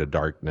know, Heart of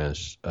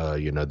Darkness,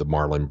 you know, the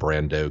Marlon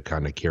Brando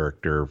kind of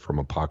character from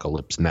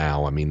Apocalypse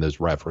Now. I mean, those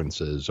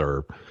references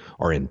are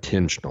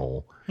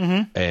intentional.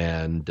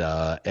 And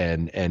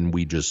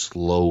we just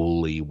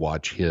slowly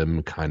watch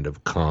him kind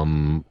of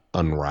come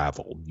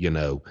unraveled. You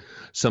know,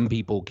 some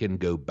people can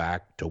go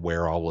back to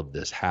where all of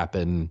this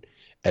happened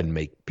and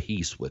make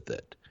peace with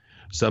it.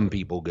 Some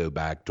people go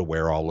back to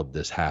where all of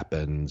this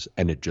happens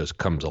and it just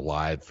comes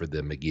alive for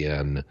them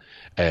again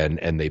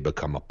and they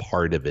become a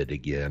part of it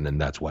again.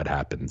 And that's what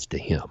happens to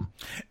him.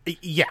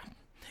 Yeah.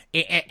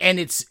 And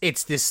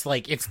it's this,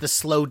 like, it's the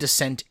slow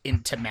descent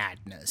into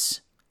madness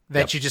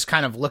that you just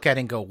kind of look at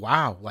and go,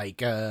 wow,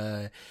 like,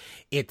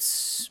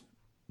 it's,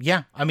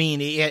 yeah, I mean,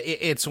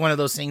 it's one of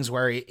those things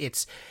where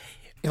it's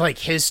like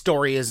his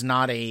story is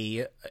not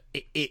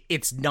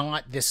it's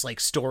not this like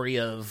story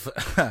of,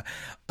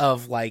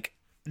 of like,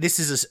 this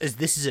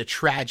is a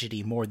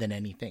tragedy more than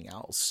anything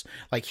else.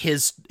 Like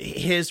his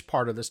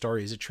part of the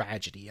story is a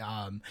tragedy.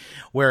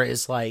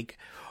 Whereas like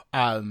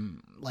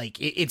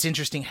it's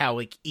interesting how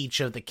like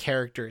each of the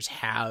characters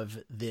have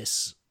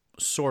this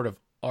sort of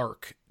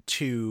arc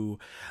to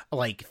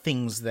like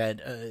things that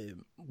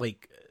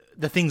like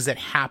the things that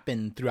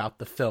happen throughout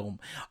the film,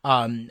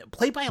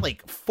 played by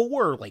like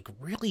four like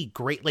really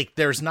great, like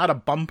there's not a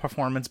bum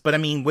performance, but I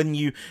mean when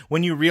you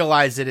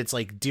realize that it's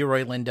like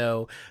Delroy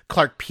Lindo,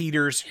 Clark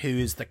Peters,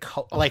 who's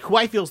who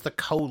I feel is the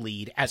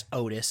co-lead as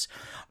Otis,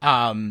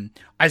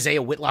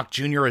 Isaiah Whitlock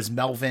Jr. as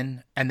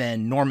Melvin, and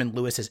then Norman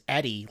Lewis as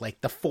Eddie,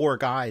 like the four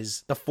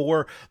guys, the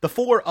four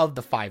of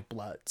the Five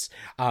Bloods.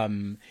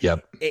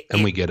 Yep.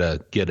 We get a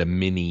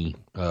mini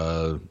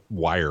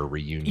wire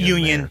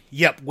reunion there.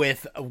 Yep,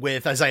 with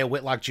Isaiah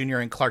Whitlock Jr.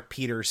 and Clark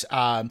Peters,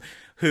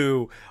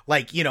 who,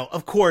 like, you know,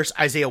 of course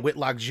Isaiah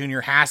Whitlock Jr.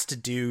 has to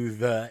do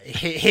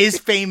his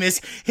famous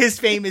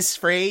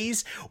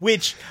phrase,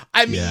 which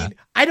I mean,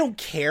 I don't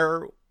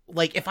care.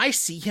 Like, if I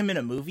see him in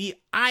a movie,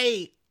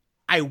 I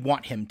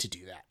want him to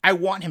do that. I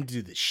want him to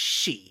do the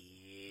shit.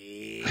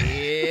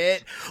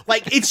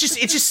 Like, it's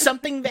just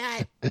something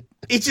that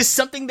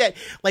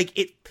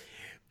like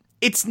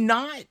it's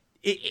not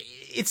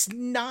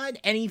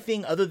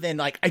anything other than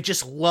like, I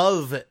just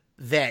love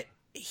that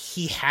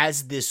he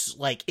has this,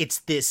 like, it's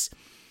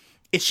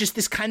just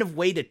this kind of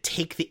way to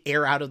take the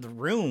air out of the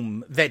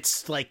room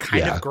that's like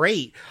kind of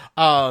great.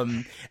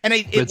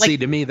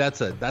 To me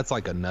that's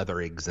like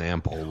another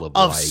example of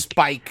like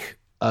Spike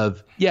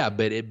of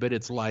but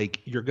it's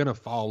like you're gonna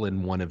fall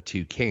in one of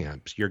two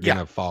camps. You're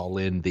gonna fall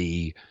in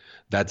the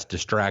that's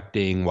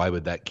distracting, why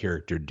would that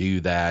character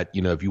do that,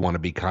 you know, if you want to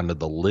be kind of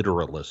the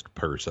literalist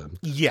person,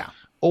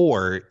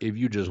 or if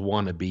you just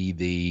want to be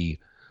the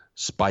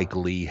Spike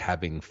Lee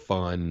having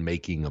fun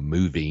making a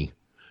movie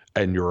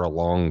and you're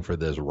along for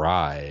this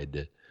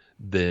ride,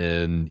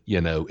 then,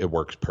 you know, it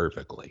works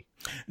perfectly.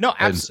 No,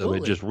 absolutely. And so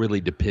it just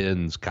really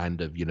depends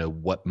kind of, you know,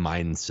 what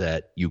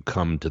mindset you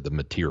come to the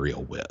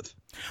material with.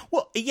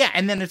 Well, yeah.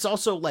 And then it's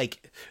also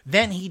like,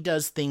 then he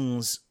does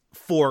things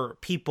for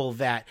people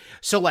that,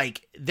 so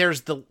like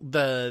there's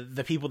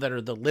the people that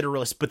are the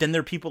literalists, but then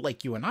there are people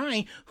like you and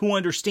I who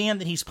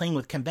understand that he's playing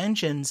with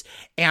conventions,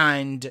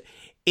 and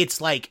it's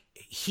like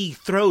he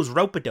throws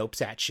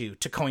rope-a-dopes at you,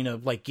 to coin a,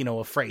 like, you know,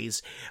 a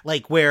phrase,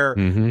 like where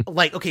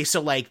like, okay, so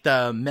like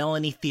the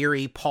Melanie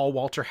Theory, Paul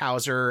Walter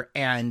Hauser,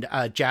 and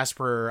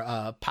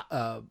Jasper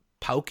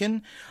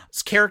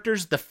Pauken's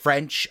characters, the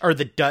French or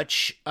the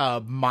Dutch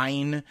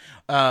mine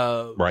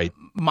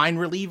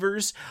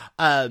relievers,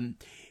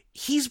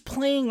 he's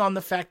playing on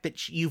the fact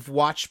that you've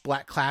watched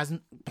Black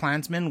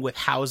Klansman with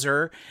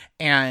Hauser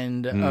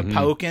and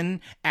Pauken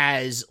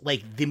as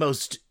like the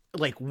most,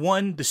 like,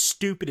 the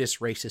stupidest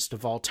racist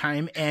of all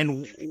time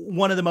and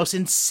one of the most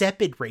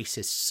insipid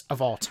racists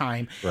of all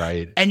time.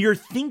 Right. And you're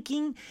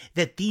thinking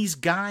that these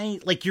guys,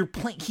 like,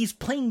 he's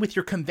playing with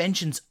your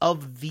conventions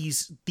of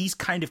these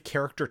kind of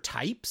character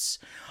types,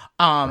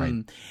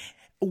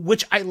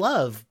 which I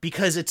love,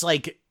 because it's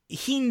like,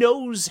 he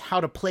knows how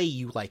to play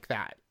you like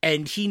that.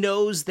 And he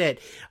knows that,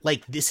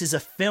 like, this is a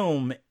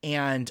film,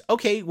 and,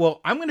 okay, well,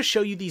 I'm going to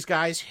show you these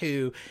guys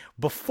who,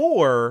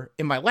 before,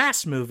 in my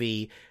last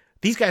movie,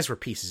 these guys were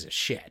pieces of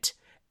shit.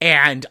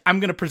 And I'm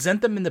going to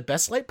present them in the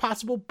best light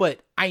possible,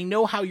 but I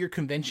know how your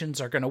conventions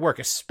are going to work,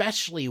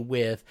 especially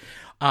with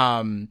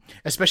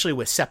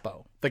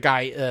Seppo, the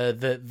guy,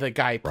 the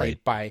guy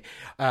played by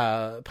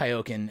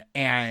Pyokin,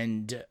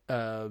 and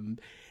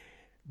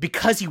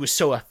because he was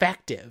so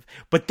effective.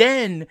 But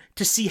then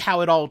to see how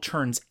it all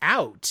turns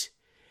out,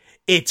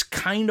 it's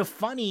kind of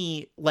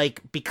funny,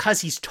 like, because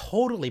he's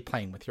totally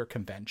playing with your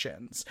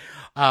conventions.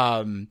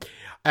 It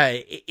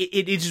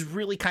is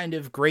really kind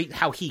of great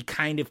how he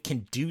kind of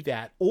can do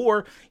that.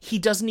 Or he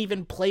doesn't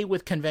even play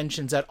with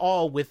conventions at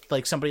all with,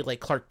 like, somebody like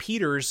Clark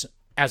Peters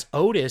as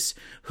Otis,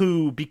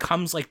 who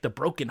becomes, like, the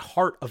broken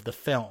heart of the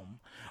film.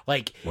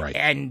 Like,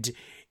 and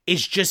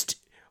it's just,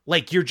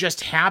 like, you're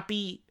just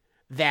happy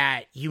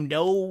that, you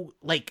know,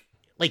 like,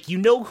 you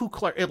know who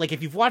Clark, like,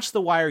 if you've watched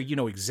The Wire, you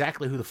know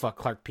exactly who the fuck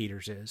Clark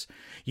Peters is.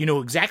 You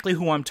know exactly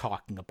who I'm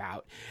talking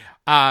about.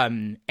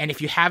 And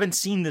if you haven't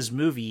seen this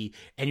movie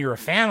and you're a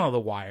fan of The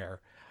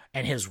Wire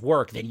and his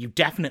work, then you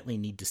definitely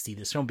need to see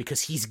this film,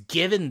 because he's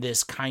given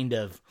something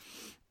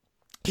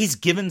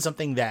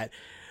that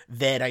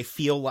I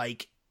feel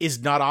like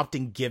is not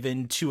often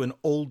given to an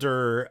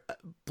older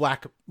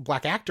black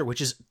actor,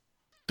 which is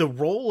the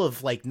role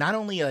of, like, not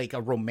only like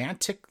a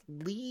romantic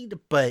lead,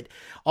 but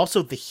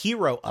also the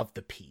hero of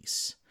the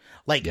piece.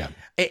 Like,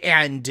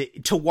 and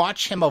to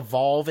watch him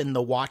evolve and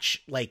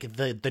like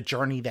the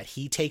journey that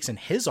he takes in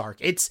his arc,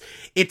 it's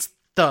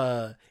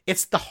the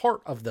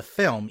heart of the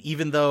film,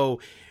 even though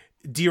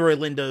DeRoy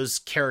Lindo's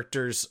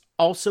character's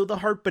also the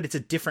heart, but it's a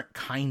different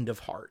kind of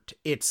heart.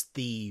 It's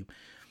the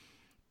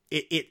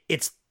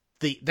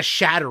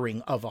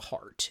shattering of a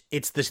heart.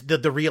 It's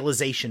the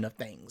realization of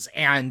things.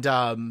 And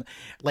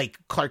like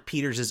Clark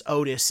Peters is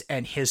Otis,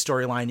 and his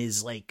storyline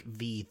is like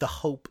the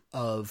hope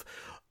of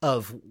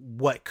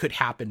what could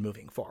happen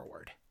moving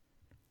forward.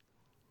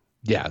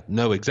 Yeah,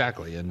 no,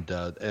 exactly.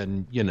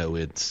 And you know,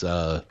 it's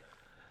one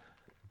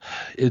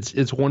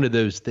of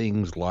those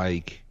things,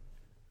 like,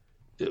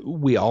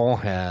 we all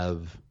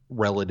have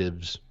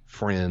relatives,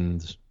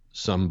 friends,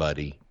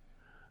 somebody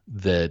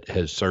that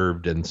has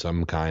served in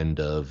some kind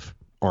of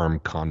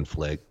armed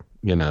conflict.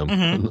 You know,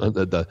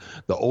 the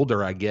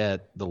older I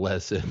get, the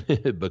less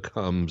it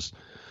becomes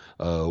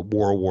World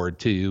War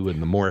II, and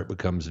the more it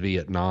becomes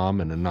Vietnam.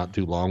 And in not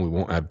too long, we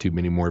won't have too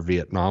many more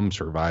Vietnam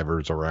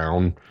survivors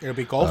around. It'll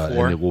be Gulf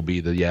War. And it will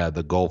be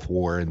the Gulf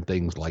War and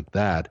things like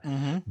that.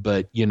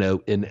 But, you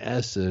know, in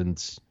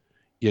essence,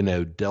 you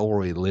know,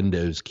 Delroy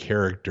Lindo's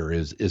character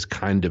is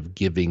kind of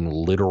giving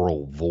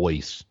literal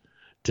voice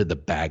to the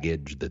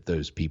baggage that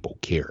those people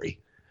carry.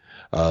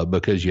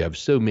 Because you have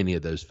so many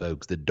of those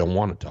folks that don't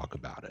want to talk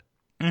about it.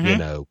 You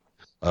know,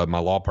 my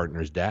law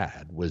partner's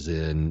dad was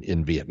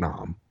in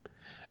Vietnam,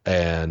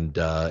 and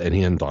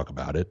he didn't talk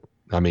about it.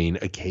 I mean,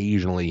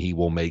 occasionally he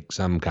will make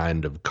some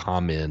kind of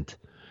comment,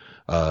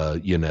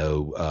 you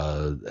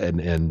know,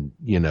 and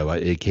you know,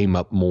 it came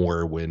up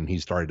more when he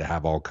started to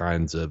have all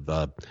kinds of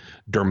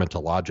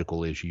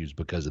dermatological issues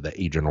because of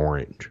the Agent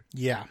Orange.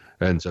 Yeah.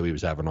 And so he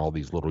was having all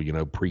these little, you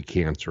know,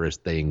 precancerous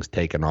things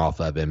taken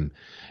off of him.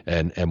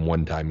 And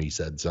one time he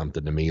said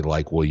something to me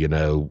like, well, you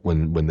know,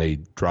 when they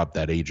dropped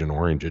that Agent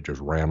Orange, it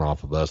just ran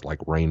off of us like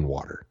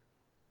rainwater.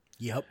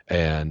 Yep.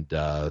 And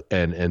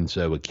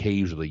so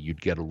occasionally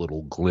you'd get a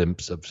little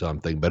glimpse of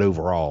something, but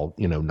overall,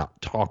 you know,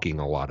 not talking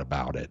a lot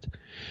about it.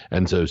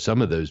 And so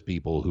some of those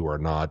people who are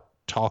not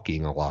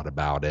talking a lot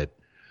about it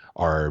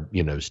are,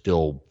 you know,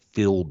 still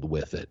filled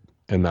with it.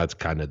 And that's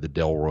kind of the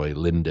Delroy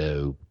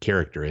Lindo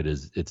character.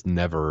 It's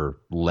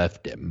never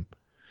left him.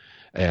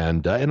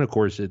 And of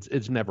course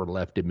it's never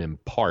left him, in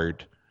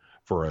part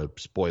for a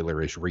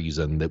spoilerish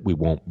reason that we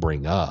won't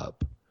bring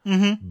up.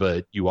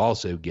 But you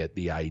also get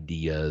the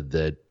idea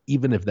that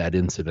even if that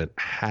incident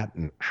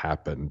hadn't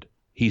happened,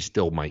 he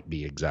still might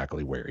be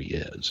exactly where he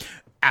is.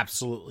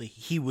 Absolutely.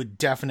 He would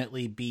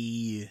definitely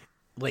be,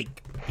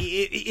 like,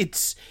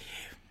 it's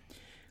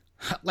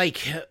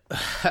like,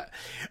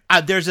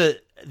 there's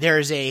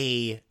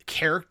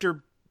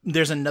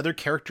another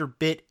character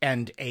bit,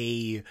 and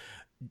it's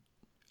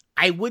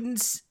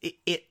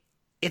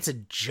a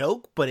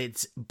joke, but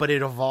it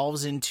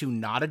evolves into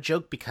not a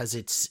joke, because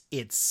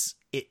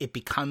it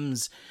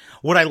becomes,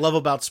 what I love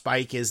about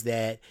Spike is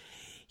that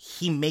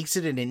he makes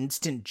it an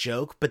instant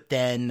joke, but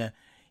then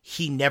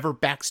he never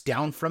backs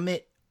down from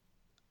it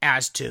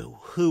as to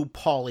who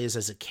Paul is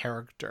as a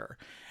character.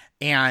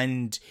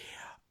 And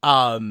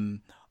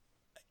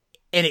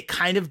it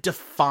kind of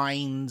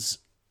defines,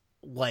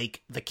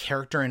 like, the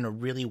character in a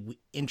really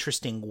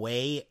interesting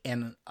way,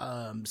 and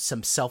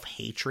some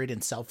self-hatred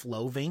and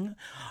self-loathing.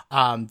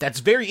 That's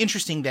very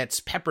interesting.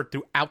 That's peppered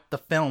throughout the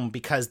film,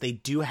 because they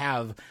do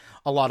have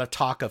a lot of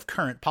talk of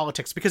current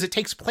politics, because it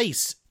takes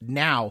place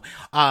now,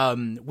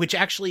 which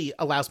actually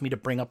allows me to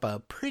bring up a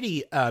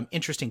pretty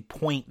interesting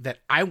point that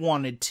I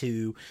wanted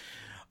to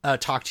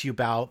talk to you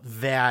about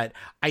that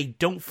I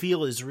don't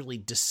feel is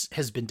really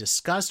has been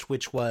discussed,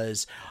 which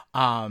was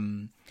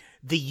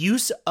the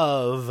use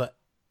of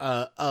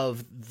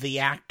the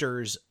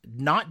actors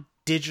not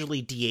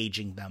digitally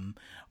de-aging them,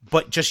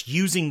 but just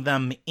using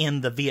them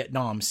in the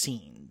Vietnam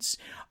scenes.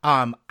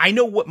 I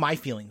know what my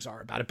feelings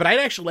are about it, but I'd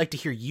actually like to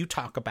hear you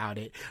talk about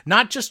it.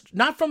 Not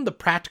from the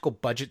practical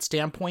budget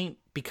standpoint,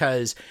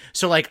 because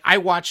I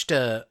watched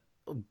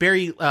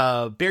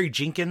Barry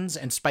Jenkins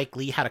and Spike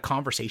Lee had a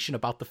conversation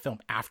about the film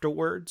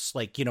afterwards,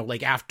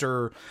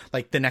 after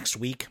the next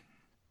week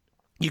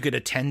you could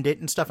attend it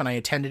and stuff. And I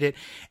attended it,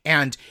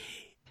 and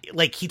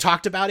he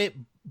talked about it,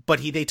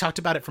 but they talked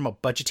about it from a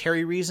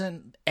budgetary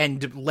reason.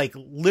 And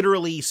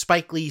literally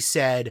Spike Lee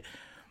said,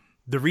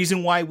 the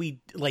reason why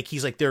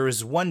there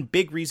was one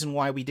big reason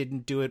why we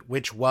didn't do it,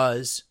 which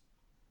was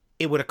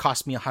it would have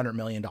cost me $100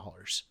 million.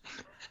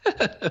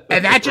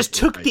 And that just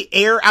took the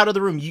air out of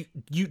the room.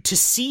 You to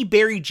see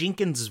Barry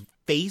Jenkins'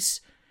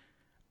 face,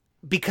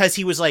 because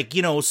he was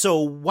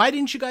so why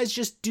didn't you guys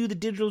just do the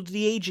digital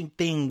de-aging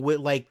thing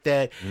with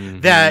that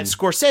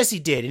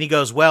Scorsese did? And he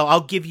goes, well,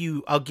 I'll give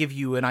you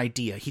an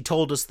idea. He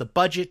told us the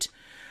budget,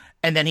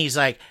 and then he's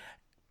like,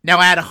 now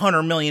add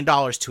 $100 million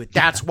to it.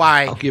 That's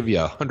why I'll give you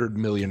 100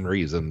 million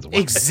reasons why.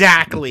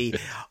 Exactly.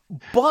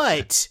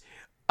 But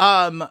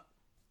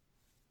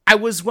I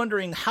was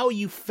wondering how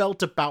you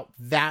felt about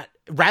that,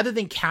 rather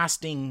than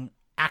casting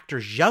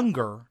actors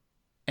younger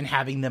and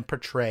having them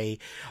portray,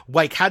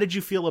 how did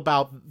you feel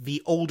about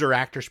the older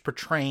actors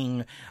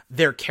portraying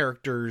their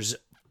characters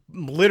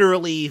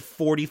literally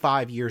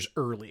 45 years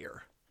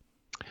earlier?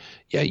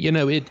 Yeah,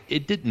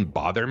 it didn't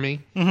bother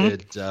me.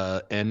 Mm-hmm.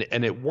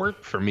 And it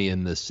worked for me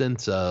in the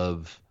sense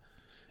of,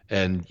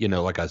 and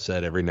like I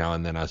said, every now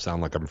and then I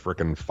sound like I'm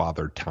freaking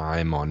Father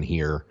Time on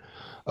here,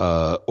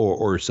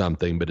 or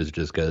something, but it's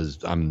just because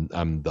I'm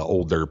the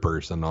older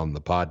person on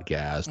the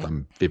podcast. Mm-hmm.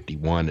 I'm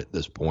 51 at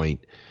this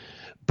point.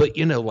 But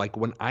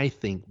when I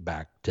think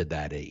back to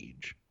that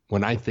age,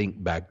 when I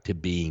think back to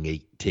being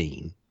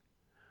 18,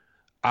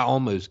 I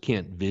almost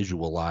can't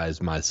visualize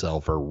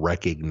myself or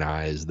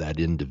recognize that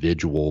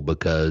individual,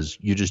 because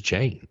you just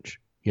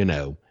change,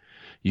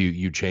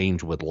 you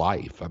change with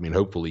life. I mean,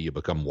 hopefully you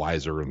become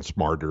wiser and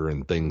smarter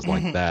and things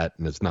like mm-hmm. that.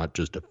 And it's not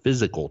just a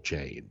physical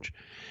change.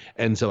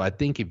 And so I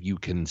think if you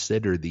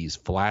consider these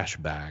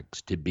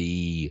flashbacks to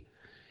be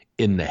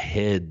in the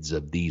heads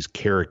of these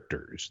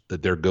characters,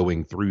 that they're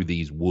going through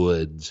these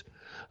woods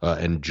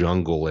and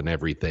jungle and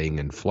everything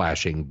and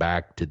flashing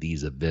back to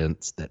these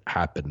events that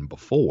happened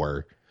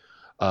before,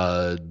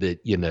 that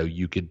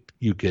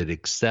you could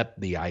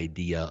accept the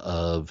idea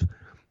of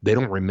they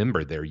don't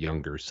remember their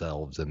younger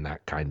selves in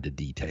that kind of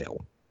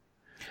detail.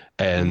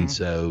 And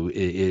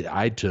mm-hmm. so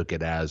I took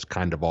it as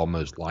kind of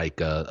almost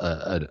like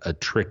a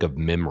trick of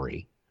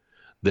memory,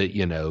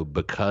 that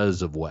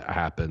because of what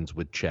happens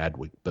with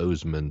Chadwick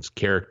Boseman's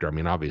character. I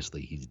mean,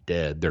 obviously he's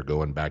dead. They're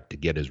going back to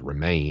get his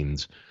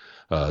remains.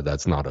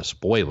 That's not a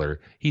spoiler.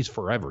 He's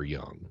forever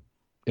young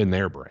in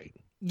their brain.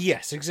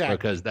 Yes, exactly.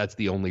 Because that's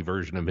the only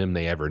version of him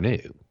they ever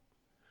knew.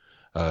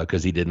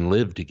 Because he didn't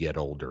live to get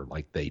older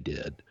like they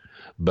did.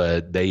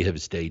 But they have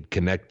stayed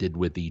connected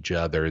with each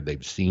other.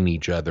 They've seen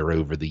each other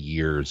over the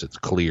years. It's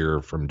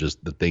clear from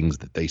just the things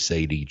that they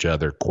say to each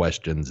other,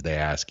 questions they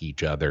ask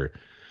each other.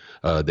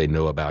 They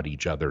know about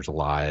each other's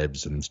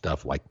lives and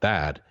stuff like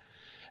that.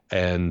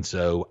 And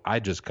so I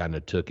just kind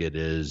of took it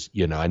as,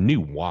 I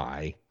knew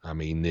why. I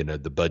mean,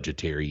 the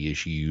budgetary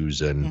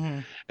issues and mm-hmm.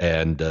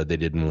 and they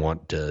didn't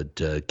want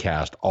to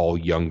cast all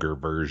younger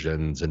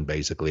versions and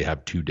basically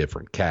have two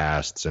different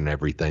casts and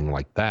everything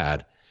like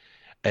that.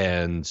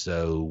 And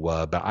so,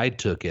 but I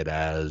took it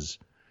as,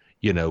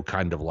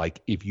 kind of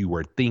like if you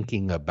were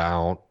thinking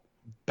about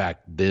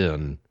back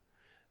then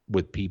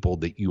with people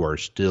that you are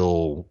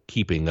still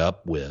keeping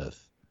up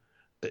with,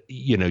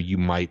 you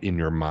might in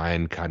your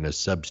mind kind of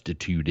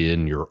substitute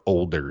in your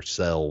older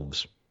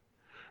selves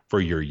for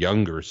your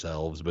younger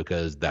selves,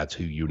 because that's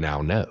who you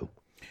now know.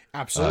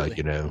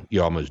 Absolutely.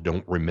 You almost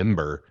don't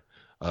remember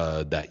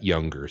that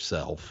younger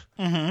self.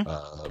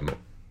 Mm-hmm.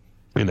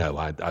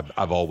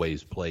 I've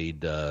always played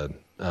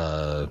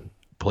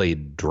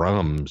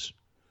drums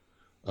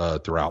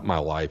throughout my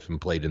life and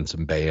played in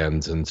some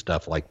bands and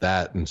stuff like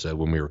that. And so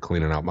when we were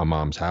cleaning out my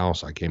mom's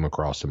house, I came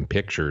across some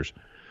pictures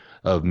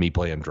of me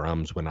playing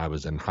drums when I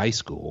was in high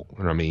school.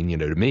 And I mean,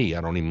 to me,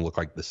 I don't even look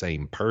like the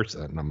same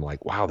person. And I'm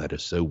like, wow, that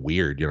is so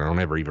weird. I don't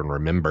ever even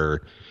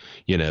remember,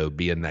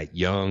 being that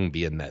young,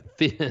 being that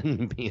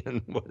thin,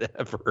 being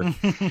whatever.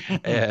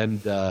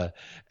 and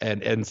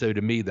so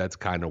to me, that's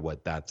kind of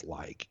what that's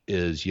like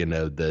is,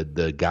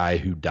 the guy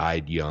who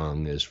died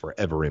young is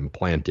forever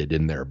implanted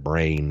in their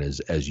brain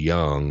as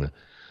young.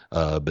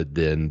 But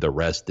then the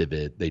rest of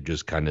it, they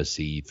just kind of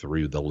see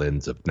through the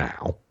lens of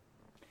now.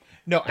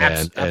 No,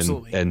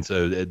 absolutely. And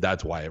so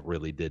that's why it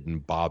really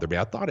didn't bother me.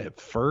 I thought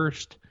at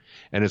first,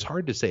 and it's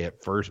hard to say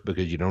at first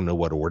because you don't know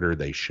what order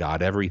they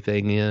shot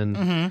everything in,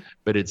 mm-hmm.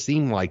 but it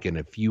seemed like in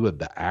a few of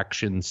the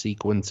action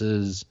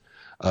sequences,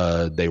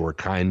 They were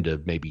kind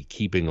of maybe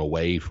keeping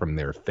away from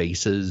their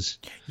faces,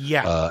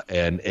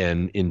 and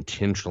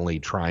intentionally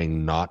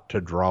trying not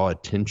to draw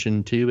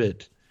attention to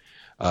it.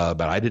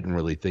 But I didn't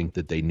really think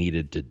that they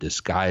needed to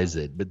disguise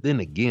it. But then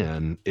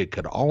again, it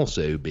could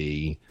also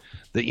be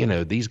that, you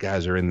know, these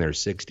guys are in their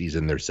 60s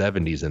and their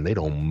 70s and they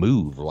don't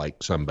move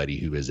like somebody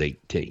who is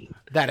 18.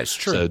 That is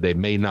true. So they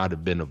may not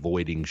have been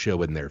avoiding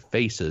showing their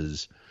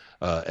faces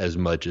as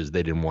much as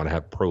they didn't want to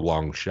have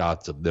prolonged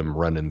shots of them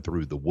running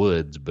through the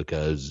woods,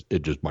 because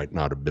it just might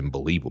not have been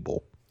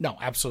believable. No,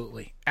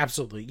 absolutely.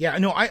 Absolutely. Yeah,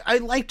 no, I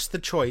liked the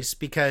choice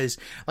because,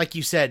 like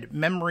you said,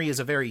 memory is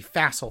a very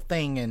facile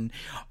thing,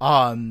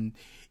 and,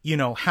 you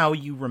know, how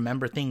you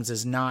remember things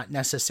is not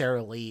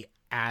necessarily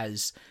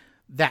as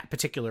that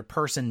particular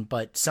person,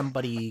 but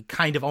somebody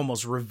kind of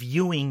almost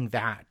reviewing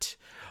that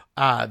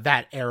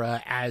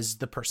era as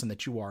the person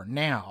that you are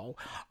now.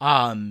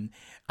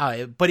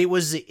 But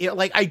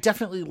I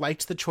definitely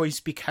liked the choice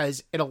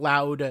because it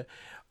allowed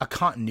a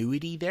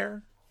continuity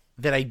there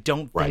that I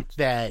don't think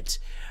that,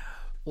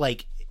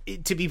 like,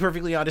 to be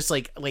perfectly honest,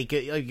 like we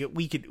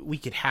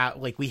could have,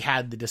 like, we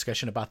had the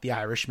discussion about The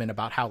Irishman,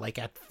 about how, like,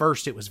 at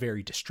first it was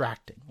very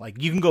distracting.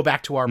 Like, you can go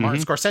back to our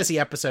Martin Scorsese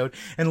episode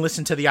and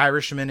listen to The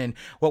Irishman and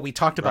what we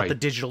talked about, the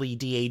digitally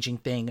de-aging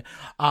thing.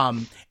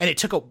 And it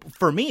took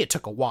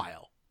a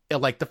while.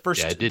 Like the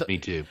first, it did me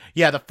too.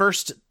 Yeah, the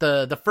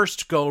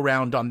first go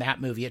around on that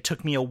movie, it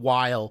took me a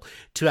while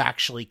to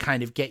actually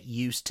kind of get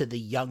used to the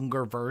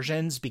younger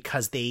versions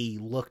because they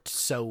looked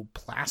so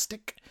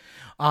plastic.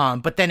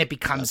 But then it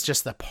becomes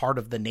just a part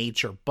of the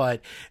nature.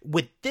 But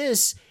with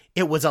this,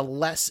 it was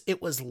less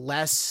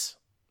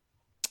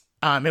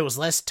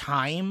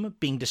time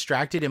being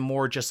distracted and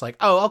more just like,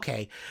 oh,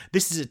 okay,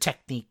 this is a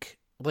technique.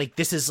 Like,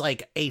 this is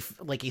like a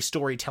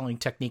storytelling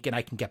technique, and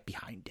I can get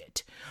behind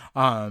it.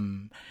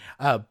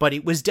 But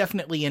it was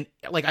definitely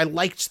I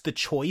liked the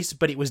choice,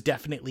 but it was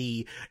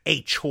definitely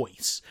a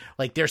choice.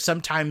 Like, there's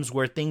sometimes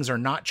where things are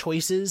not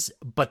choices,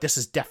 but this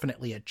is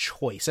definitely a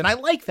choice. And I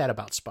like that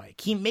about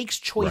Spike. He makes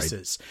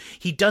choices. Right.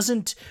 He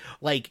doesn't,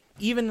 like,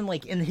 even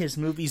like in his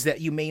movies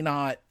that you may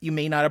not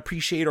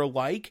appreciate or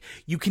like,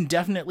 you can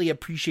definitely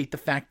appreciate the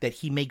fact that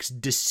he makes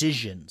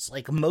decisions.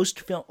 Like a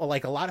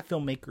lot of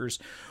filmmakers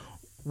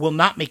will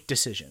not make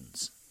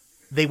decisions.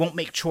 They won't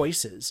make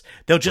choices.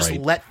 They'll just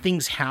let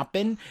things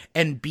happen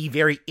and be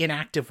very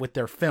inactive with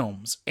their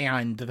films.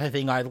 And the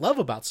thing I love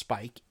about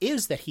Spike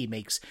is that he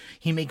makes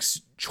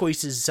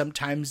choices.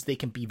 Sometimes they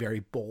can be very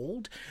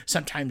bold.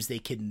 Sometimes they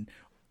can,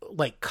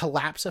 like,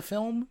 collapse a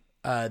film.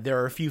 There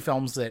are a few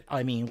films that,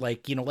 I mean,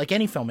 like, you know, like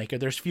any filmmaker,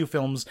 there's few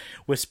films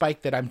with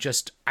Spike that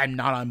I'm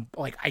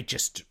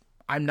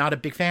not a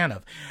big fan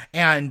of.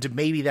 And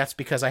maybe that's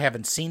because I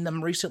haven't seen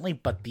them recently,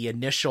 but the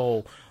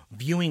initial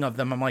viewing of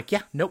them, I'm like,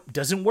 yeah, nope,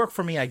 doesn't work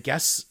for me. I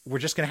guess we're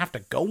just going to have to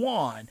go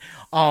on.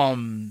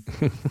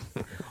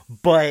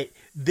 But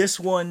this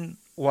one,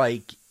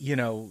 like, you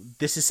know,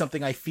 this is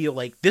something I feel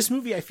like, this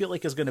movie I feel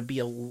like is going to be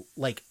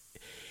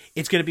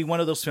it's going to be one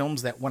of those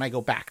films that when I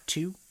go back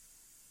to,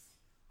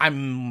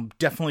 I'm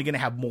definitely going to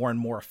have more and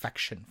more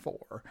affection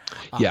for.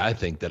 Yeah, I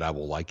think that I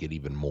will like it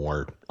even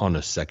more on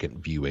a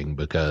second viewing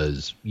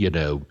because, you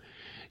know,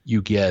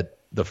 you get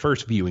the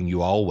first viewing,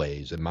 you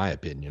always, in my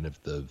opinion,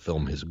 if the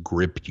film has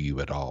gripped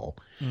you at all,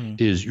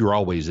 is you're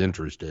always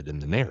interested in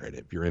the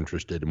narrative. You're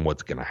interested in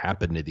what's going to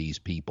happen to these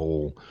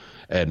people.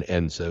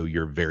 And so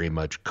you're very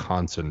much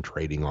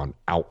concentrating on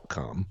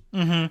outcome.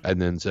 Mm-hmm.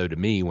 And then so to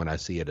me, when I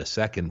see it a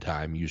second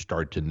time, you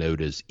start to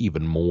notice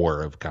even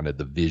more of kind of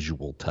the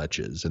visual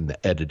touches and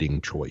the editing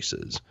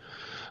choices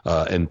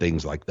and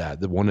things like that.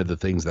 One of the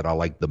things that I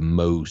like the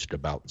most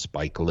about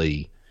Spike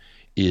Lee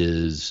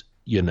is,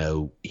 you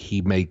know,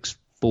 he makes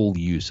full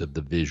use of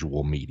the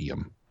visual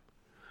medium.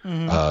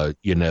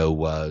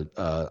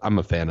 Mm-hmm. I'm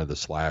a fan of the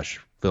Slash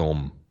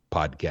Film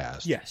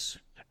podcast. Yes.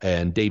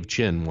 And Dave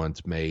Chin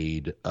once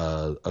made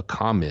a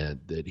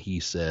comment that he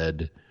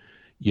said,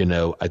 you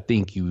know, I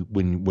think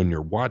when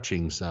you're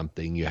watching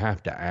something, you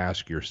have to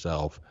ask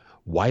yourself,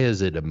 why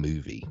is it a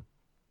movie?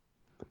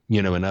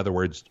 You know, in other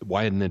words,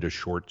 why isn't it a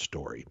short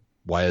story?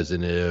 Why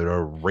isn't it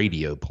a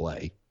radio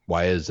play?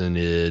 Why isn't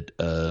it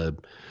a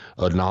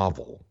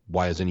novel?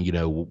 Why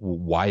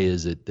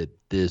is it that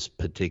this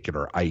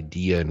particular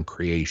idea and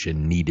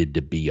creation needed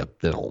to be a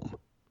film?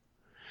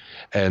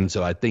 And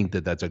so I think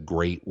that that's a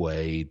great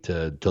way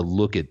to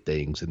look at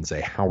things and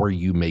say, how are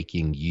you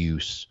making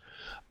use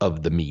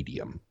of the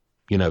medium?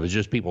 You know, if it's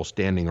just people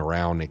standing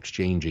around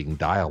exchanging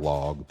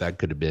dialogue, that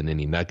could have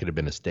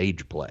been a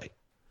stage play.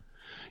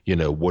 You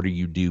know, what are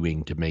you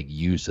doing to make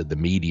use of the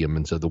medium?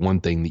 And so the one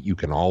thing that you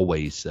can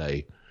always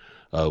say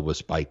with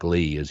Spike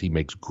Lee is he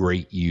makes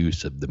great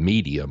use of the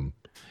medium.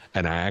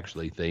 And I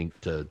actually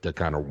think to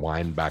kind of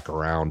wind back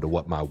around to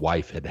what my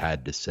wife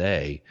had to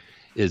say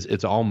is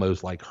it's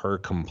almost like her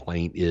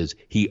complaint is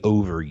he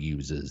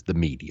overuses the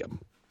medium.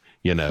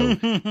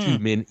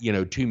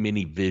 Too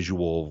many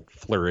visual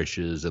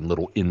flourishes and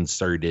little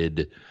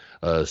inserted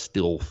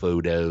still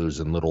photos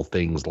and little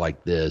things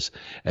like this.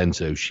 And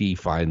so she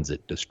finds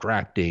it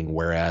distracting,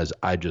 whereas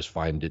I just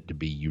find it to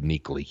be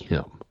uniquely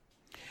him.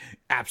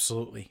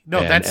 Absolutely. No,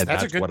 and that's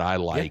that's a good, what I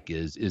like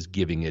is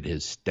giving it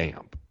his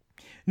stamp.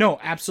 No,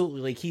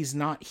 absolutely. Like he's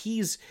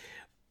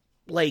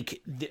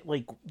like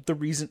the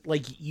reason,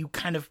 like you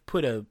kind of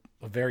put a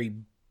very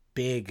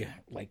big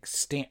like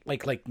stamp,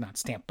 like not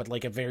stamp, but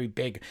like a very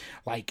big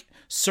like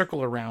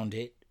circle around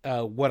it.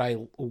 What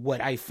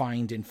I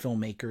find in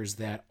filmmakers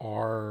that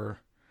are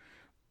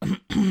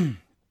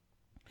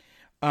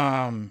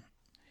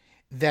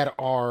that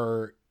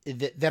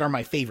are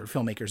my favorite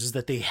filmmakers is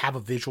that they have a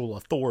visual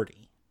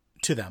authority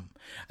to them.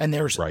 And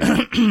there's right.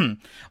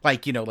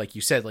 like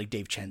you said, like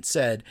Dave Chen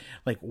said,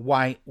 like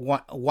why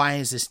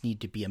does this need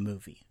to be a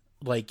movie?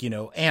 Like,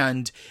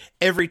 and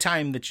every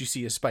time that you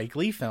see a Spike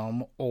Lee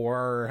film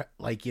or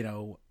like,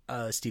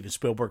 a Steven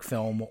Spielberg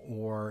film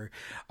or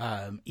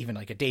even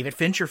like a David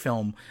Fincher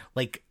film,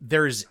 like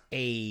there's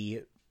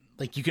you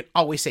can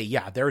always say,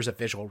 yeah, there's a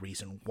visual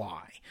reason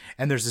why.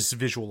 And there's this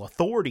visual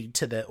authority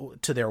to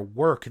their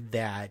work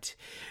that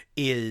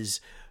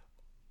is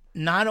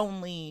not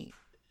only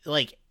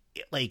like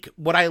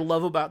what I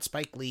love about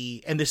Spike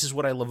Lee, and this is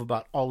what I love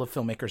about all the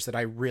filmmakers that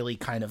I really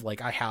kind of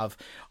like I have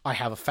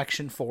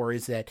affection for,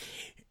 is that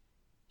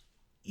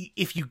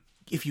if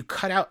you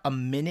cut out a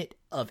minute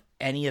of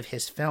any of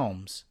his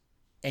films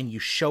and you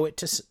show it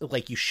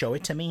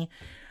to me,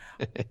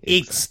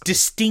 it's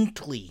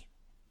distinctly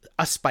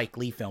a Spike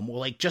Lee film. Well,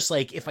 like just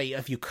like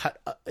if you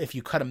cut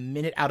a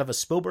minute out of a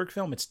Spielberg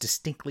film, it's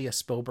distinctly a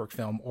Spielberg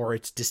film, or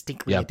it's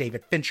distinctly a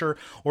David Fincher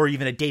or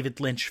even a David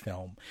Lynch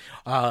film.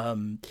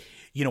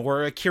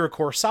 Or a Akira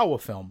Kurosawa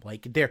film.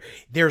 Like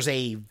there's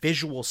a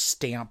visual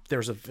stamp.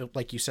 There's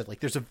like you said,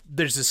 like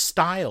there's a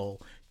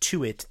style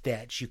to it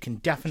that you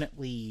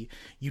definitely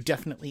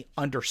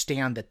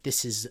understand that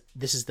this is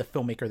the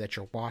filmmaker that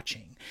you're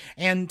watching.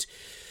 And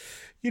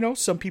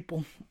some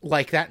people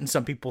like that and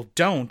some people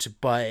don't,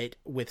 but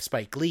with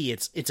Spike Lee,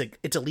 it's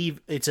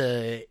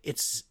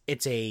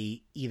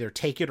a either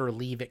take it or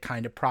leave it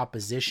kind of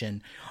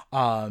proposition.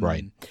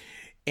 Right.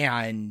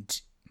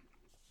 And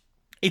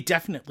it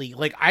definitely,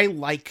 like, I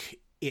like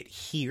it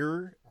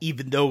here,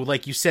 even though,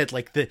 like you said,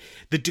 like the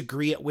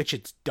degree at which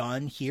it's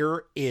done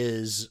here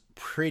is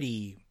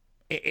pretty,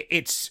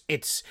 it's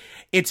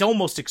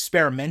almost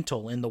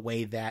experimental in the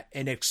way that,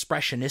 and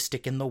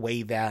expressionistic in the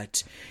way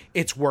that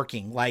it's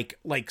working. Like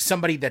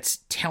somebody that's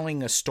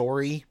telling a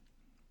story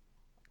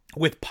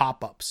with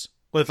pop-ups,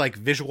 with like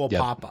visual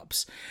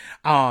pop-ups.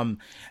 Well,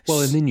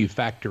 and then you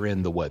factor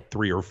in the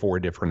 3 or 4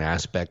 different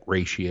aspect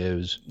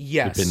ratios,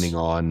 yes, depending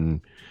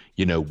on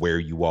where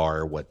you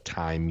are, what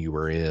time you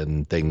were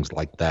in, things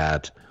like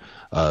that.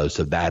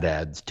 So that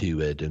adds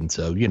to it. And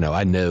so,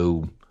 I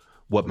know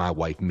what my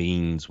wife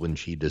means when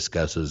she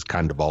discusses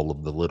kind of all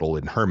of the little,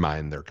 in her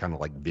mind, they're kind of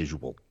like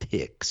visual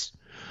ticks.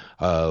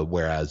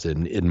 Whereas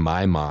in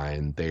my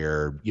mind,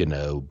 they're,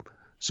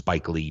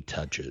 Spike Lee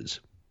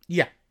touches.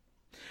 Yeah.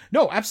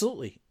 No,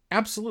 absolutely.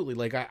 Absolutely.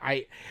 Like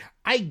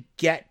I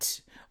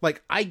get,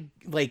 like I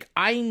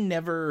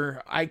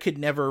could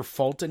never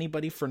fault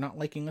anybody for not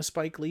liking a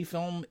Spike Lee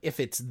film if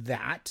it's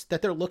that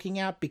they're looking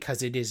at,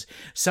 because it is,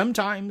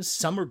 sometimes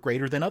some are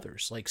greater than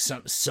others. Like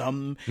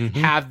some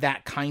have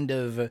that kind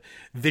of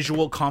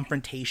visual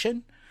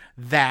confrontation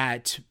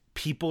that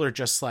people are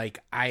just like,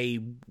 I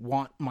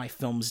want my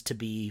films to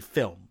be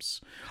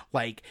films.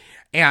 Like,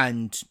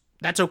 and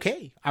that's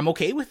okay. I'm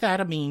okay with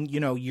that. I mean,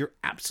 you're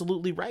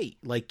absolutely right.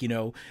 Like,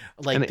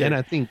 and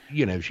I think,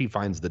 she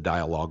finds the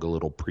dialogue a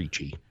little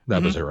preachy.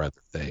 That was her other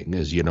thing,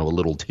 is, a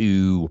little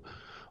too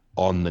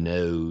on the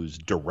nose,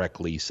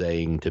 directly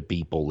saying to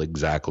people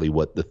exactly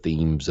what the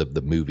themes of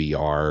the movie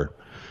are,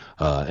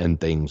 and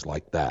things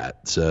like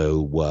that.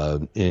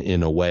 So,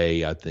 in a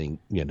way, I think,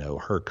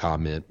 her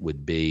comment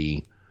would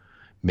be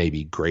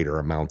maybe greater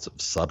amounts of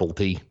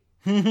subtlety.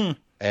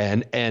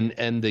 And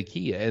the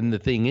key, and the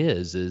thing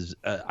is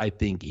I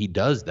think he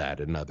does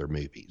that in other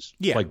movies.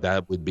 Yeah. Like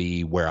that would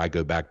be where I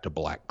go back to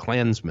Black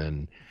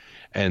Klansman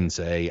and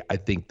say, I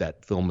think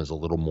that film is a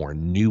little more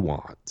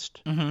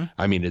nuanced.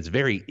 I mean, it's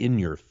very in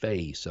your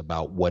face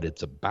about what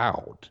it's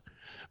about,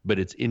 but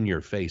it's in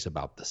your face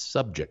about the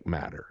subject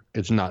matter.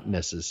 It's not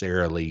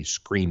necessarily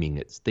screaming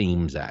its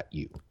themes at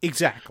you.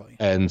 Exactly.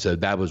 And so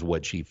that was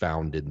what she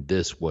found in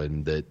this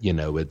one, that,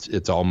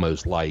 it's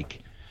almost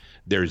like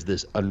there's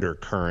this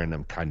undercurrent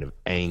of kind of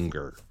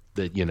anger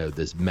that,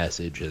 this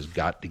message has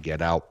got to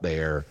get out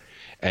there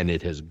and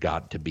it has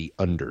got to be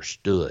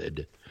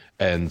understood.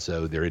 And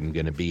so there isn't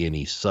going to be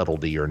any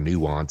subtlety or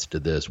nuance to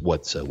this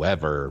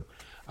whatsoever.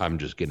 I'm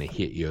just going to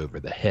hit you over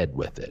the head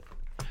with it.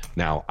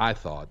 Now, I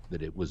thought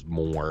that it was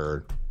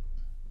more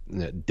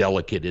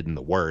delicate in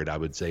the word. I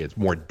would say it's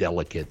more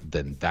delicate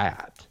than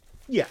that.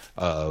 Yeah.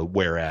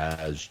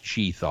 Whereas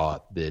she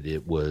thought that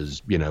it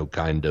was,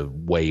 kind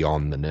of way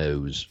on the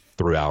nose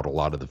throughout a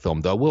lot of the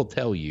film. Though I will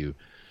tell you,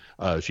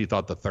 she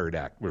thought the third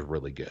act was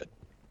really good.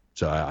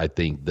 So I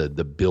think the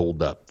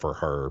build up for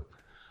her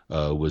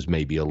was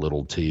maybe a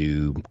little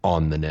too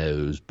on the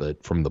nose,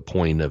 but from the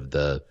point of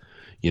the,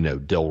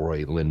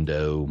 Delroy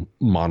Lindo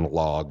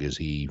monologue as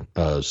he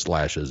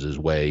slashes his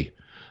way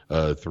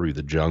through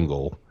the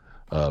jungle,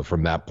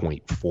 from that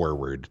point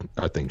forward,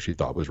 I think she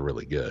thought was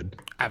really good.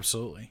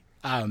 Absolutely.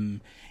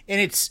 And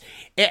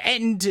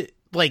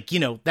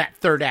that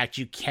third act,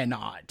 you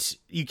cannot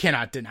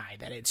deny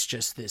that it's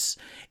just this,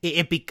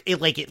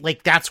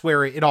 that's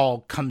where it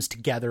all comes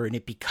together, and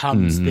it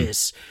becomes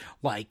this,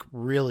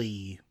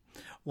 really,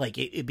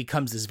 it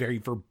becomes this very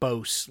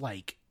verbose,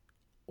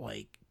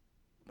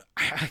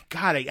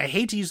 God, I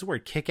hate to use the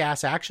word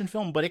kick-ass action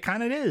film, but it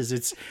kind of is.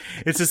 It's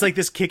just like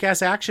this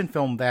kick-ass action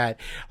film that,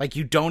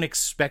 you don't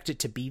expect it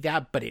to be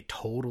that, but it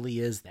totally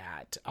is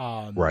that.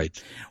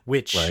 Right.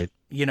 Which, right.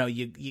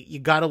 You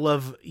gotta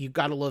love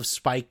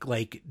Spike,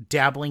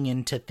 dabbling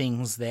into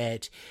things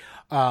that,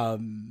 what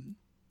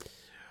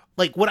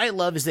I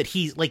love is that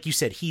he's, like you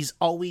said, he's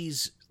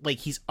always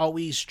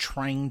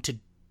trying to,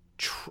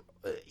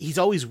 he's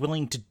always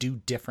willing to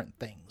do different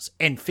things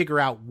and figure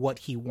out what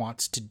he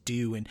wants to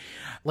do, and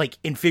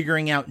in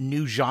figuring out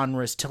new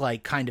genres to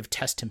kind of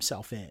test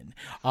himself in.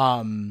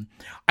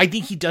 I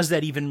think he does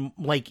that even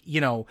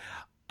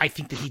I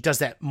think that he does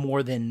that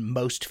more than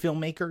most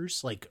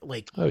filmmakers,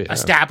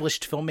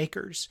 established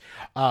filmmakers.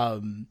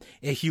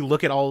 If you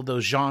look at all of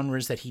those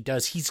genres that he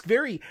does, he's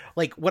very,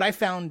 what I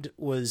found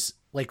was,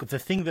 the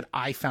thing that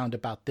I found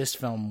about this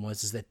film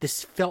is that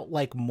this felt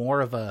like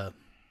more of a,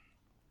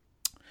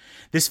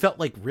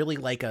 really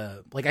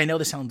I know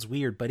this sounds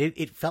weird, but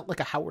it felt like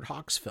a Howard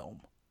Hawks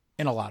film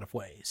in a lot of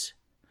ways.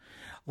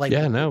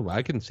 Yeah, no,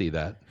 I can see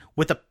that.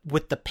 With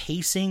the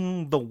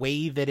pacing, the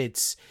way that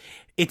it's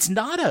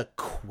not a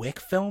quick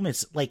film.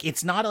 It's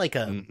not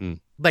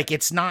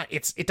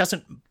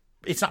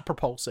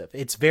propulsive.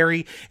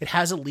 It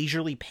has a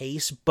leisurely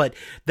pace, but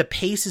the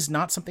pace is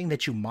not something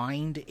that you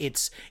mind.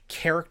 It's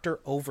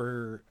character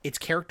over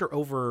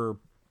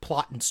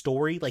plot and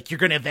story. You're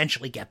going to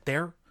eventually get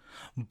there,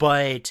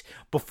 but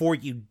before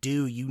you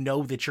do,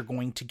 that you're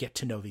going to get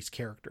to know these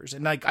characters.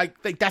 And I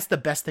think that's the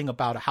best thing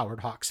about a Howard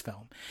Hawks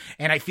film.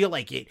 And I feel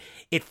like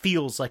it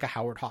feels like a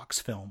Howard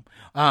Hawks film,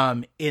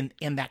 in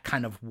that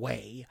kind of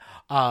way.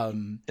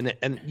 And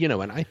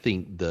I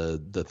think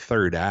the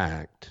third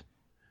act,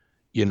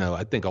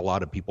 I think a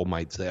lot of people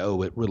might say,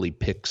 oh, it really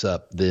picks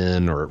up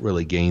then, or it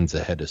really gains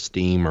a head of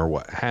steam or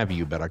what have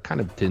you. But I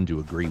kind of tend to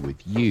agree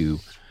with you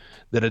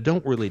that I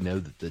don't really know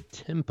that the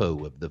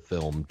tempo of the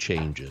film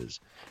changes.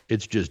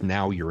 It's just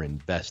now you're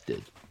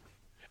invested.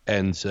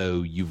 And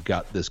so you've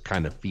got this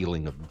kind of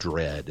feeling of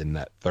dread in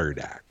that third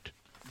act.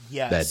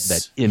 Yes.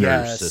 That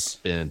inner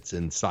suspense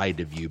inside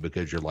of you,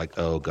 because you're like,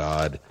 oh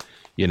God,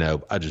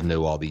 I just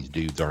know all these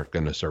dudes aren't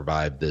going to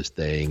survive this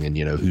thing, and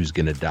who's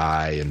going to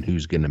die and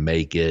who's going to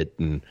make it,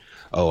 and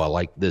oh, I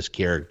like this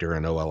character,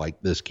 and oh, I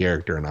like this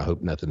character, and I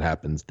hope nothing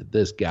happens to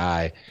this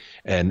guy.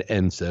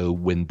 And so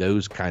when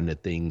those kind of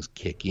things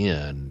kick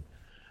in,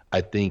 I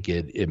think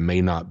it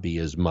may not be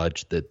as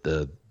much that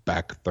the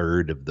back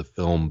third of the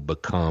film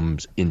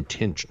becomes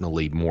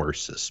intentionally more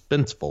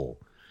suspenseful.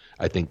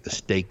 I think the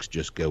stakes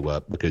just go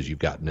up because you've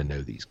gotten to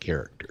know these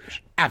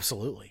characters.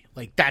 Absolutely.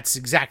 That's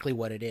exactly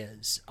what it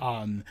is.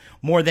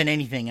 More than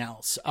anything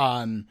else.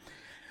 And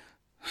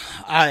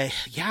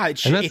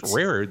that's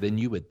rarer than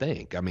you would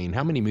think. I mean,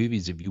 how many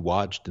movies have you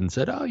watched and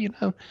said, oh,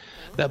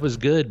 that was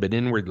good, but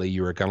inwardly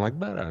you were kind of like,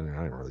 but I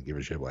didn't really give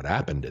a shit what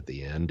happened at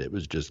the end. It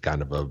was just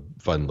kind of a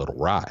fun little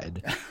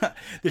ride.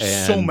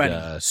 There's so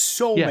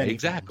many.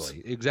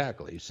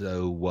 Exactly.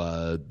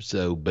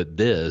 So, but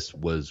this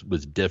was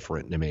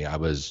different to me. I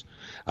was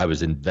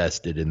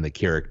invested in the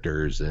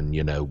characters, and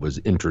was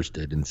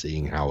interested in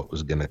seeing how it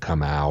was going to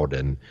come out,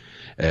 and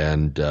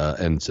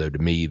so to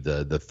me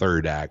the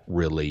third act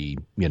really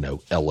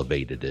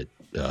elevated it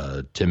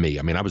to me.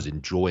 I mean, I was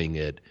enjoying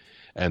it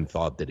and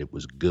thought that it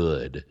was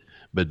good,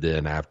 but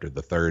then after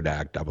the third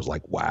act, I was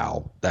like,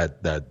 wow,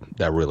 that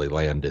really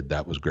landed.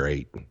 That was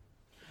great.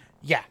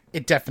 Yeah,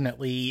 it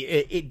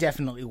definitely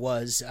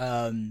was.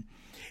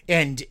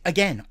 And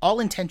again, all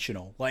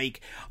intentional.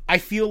 I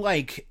feel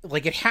like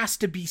it has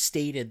to be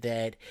stated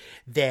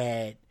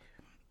that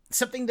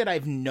something that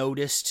I've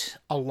noticed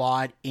a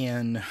lot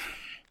in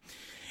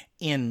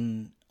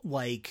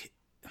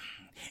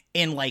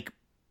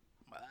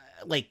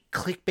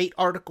clickbait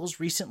articles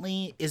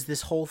recently is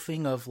this whole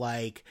thing of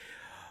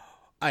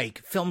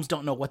films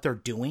don't know what they're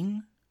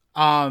doing.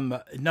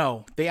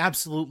 No, they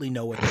absolutely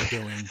know what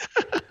they're doing.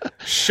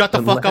 Shut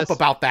the fuck up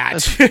about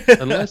that.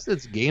 Unless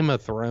it's Game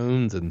of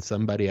Thrones and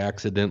somebody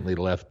accidentally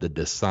left the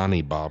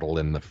Dasani bottle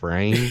in the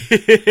frame,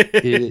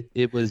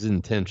 it was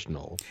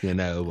intentional.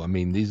 I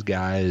mean, these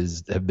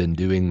guys have been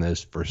doing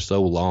this for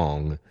so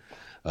long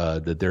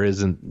that there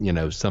isn't,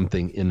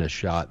 something in a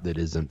shot that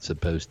isn't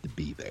supposed to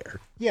be there.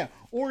 Yeah,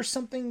 or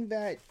something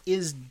that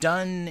is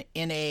done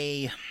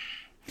in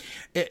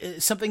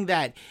something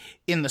that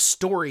in the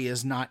story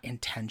is not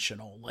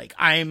intentional.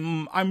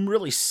 I'm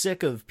really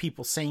sick of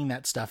people saying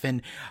that stuff,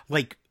 and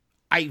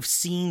I've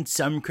seen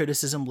some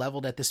criticism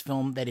leveled at this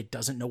film that it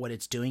doesn't know what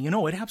it's doing. You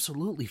know, it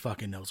absolutely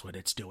fucking knows what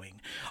it's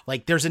doing.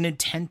 Like, there's an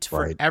intent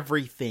for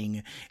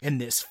everything in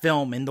this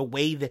film, and the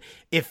way that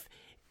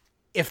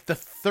if the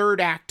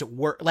third act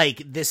were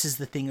like, this is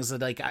the thing is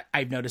that, like,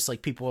 I've noticed,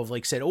 like, people have,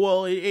 like, said, oh,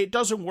 well, it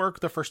doesn't work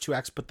the first two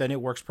acts, but then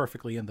it works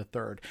perfectly in the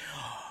third.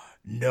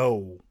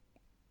 No,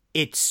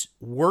 it's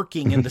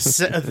working in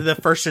the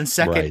first and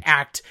second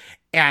act.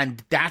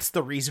 And that's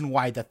the reason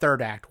why the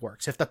third act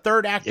works. If the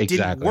third act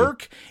didn't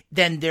work,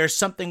 then there's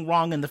something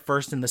wrong in the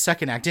first and the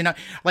second act. And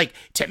like,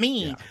 to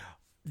me,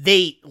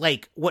 they,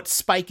 like, what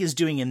Spike is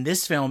doing in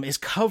this film is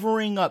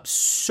covering up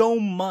so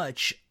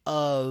much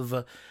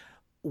of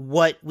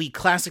what we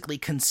classically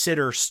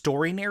consider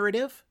story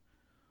narrative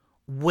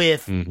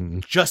with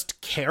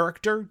just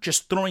character,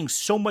 just throwing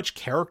so much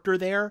character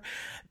there.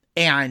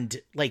 And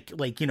like,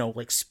 you know,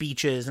 like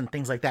speeches and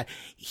things like that.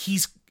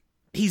 He's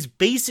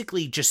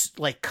basically just,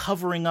 like,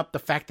 covering up the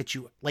fact that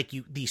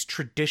these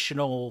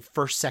traditional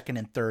first, second,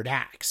 and third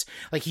acts.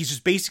 Like, he's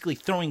just basically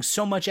throwing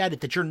so much at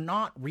it that you're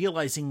not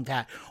realizing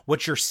that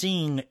what you're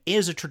seeing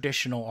is a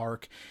traditional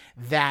arc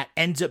that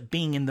ends up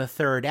being in the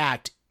third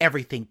act.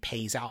 Everything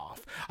pays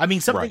off. I mean,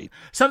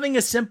 something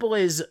as simple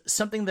as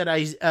something that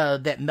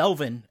that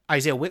Melvin,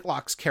 Isaiah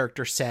Whitlock's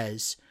character,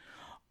 says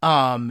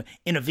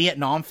in a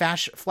Vietnam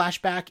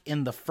flashback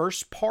in the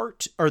first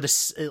part, or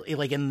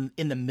like in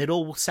the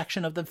middle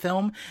section of the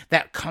film,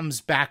 that comes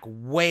back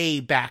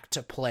way back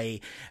to play,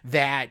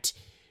 that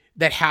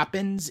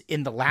happens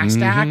in the last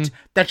act,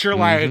 that you're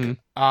like, ooh,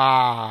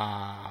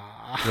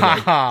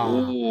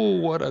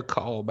 what a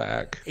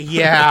callback.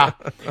 Yeah.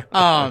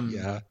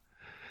 Yeah.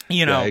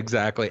 You know,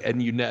 exactly.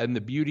 And and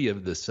the beauty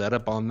of the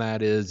setup on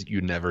that is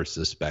you never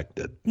suspect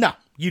it. No,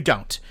 you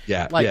don't.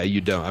 Yeah. You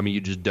don't. I mean,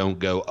 you just don't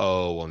go,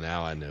 oh, well,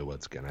 now I know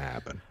what's going to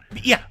happen.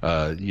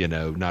 Yeah. You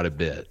know, not a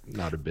bit.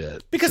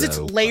 Because it's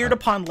layered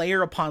upon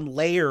layer upon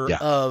layer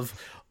of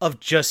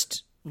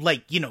just,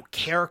 like, you know,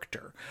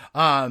 character,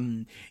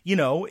 you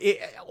know,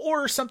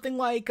 or something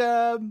like,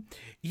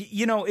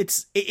 you know,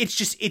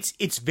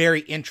 it's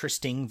very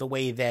interesting the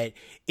way that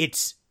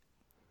it's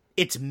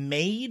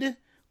made,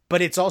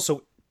 but it's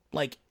also,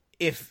 like,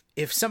 if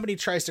somebody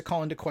tries to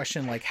call into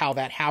question, like, how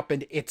that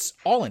happened, it's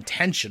all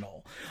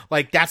intentional.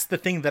 Like, that's the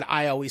thing that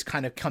I always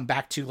kind of come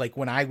back to, like,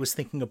 when I was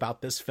thinking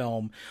about this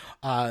film,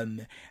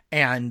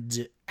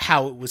 and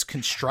how it was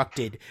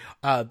constructed,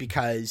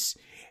 because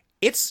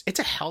it's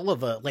a hell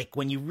of a, like,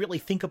 when you really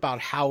think about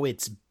how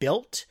it's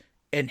built,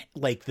 and,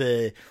 like,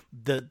 the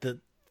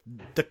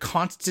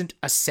constant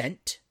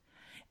ascent,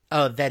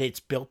 that it's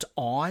built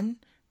on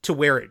to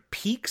where it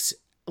peaks.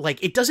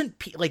 Like, it doesn't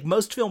peak, like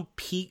most films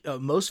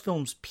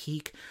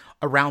peak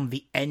around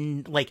the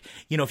end. Like,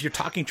 you know, if you're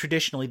talking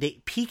traditionally,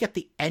 they peak at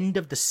the end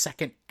of the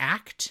second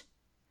act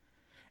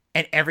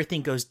and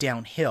everything goes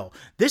downhill.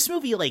 This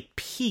movie, like,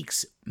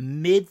 peaks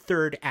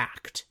mid-third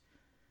act.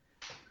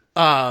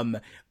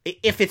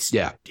 If it's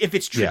like,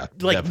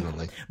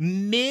 definitely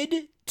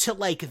mid to,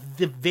 like,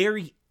 the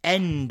very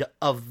end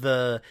of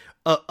the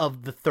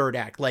third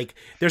act. Like,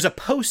 there's a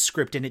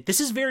postscript in it.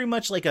 This is very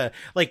much like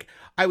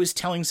I was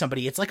telling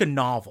somebody, it's like a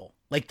novel.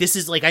 Like, this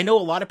is, like, I know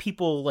a lot of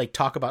people, like,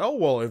 talk about, oh,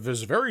 well, if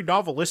it's very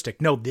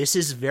novelistic. No, this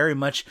is very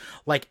much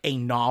like a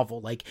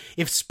novel. Like,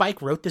 if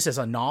Spike wrote this as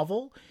a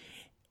novel,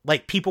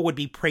 like, people would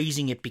be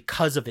praising it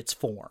because of its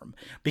form,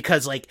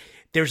 because, like,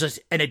 there's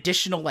an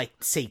additional, like,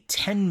 say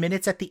 10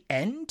 minutes at the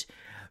end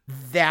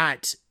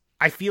that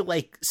I feel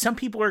like some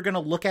people are going to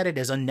look at it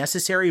as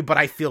unnecessary, but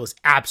I feel is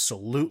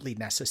absolutely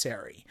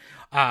necessary.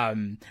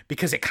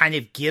 Because it kind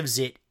of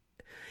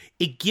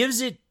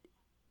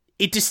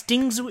it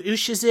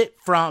distinguishes it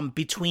from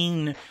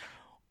between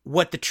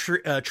what the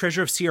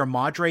Treasure of Sierra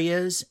Madre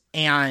is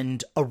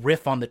and a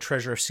riff on the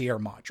Treasure of Sierra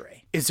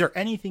Madre. Is there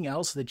anything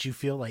else that you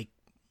feel like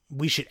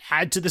we should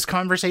add to this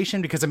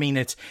conversation? Because, I mean,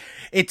 it's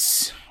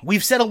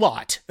we've said a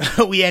lot.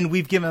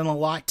 We've given a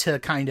lot to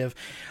kind of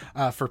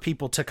for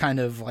people to kind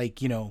of,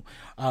 like, you know,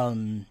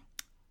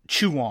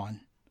 chew on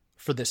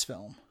for this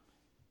film.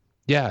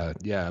 Yeah,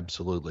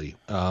 absolutely.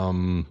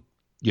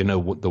 You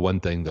know, the one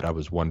thing that I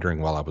was wondering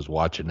while I was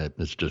watching it,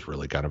 it's just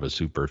really kind of a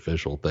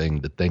superficial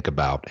thing to think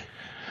about,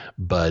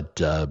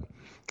 but I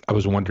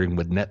was wondering,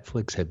 would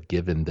Netflix have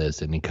given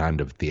this any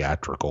kind of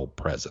theatrical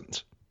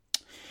presence?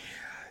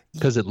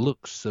 Because it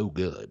looks so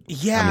good.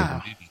 Yeah. I mean, the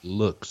movie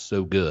looks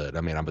so good.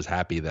 I mean, I was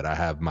happy that I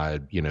have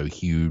my, you know,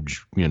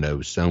 huge, you know,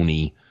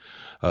 Sony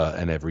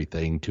and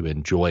everything to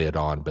enjoy it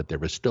on, but there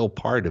was still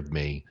part of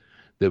me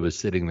that was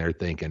sitting there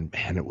thinking,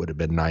 man, it would have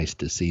been nice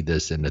to see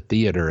this in the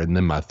theater. And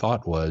then my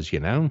thought was, you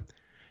know,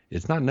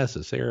 it's not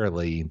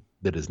necessarily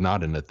that it's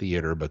not in the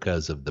theater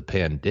because of the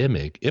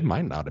pandemic. It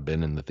might not have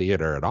been in the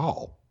theater at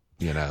all.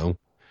 You know,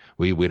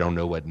 we don't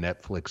know what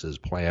Netflix's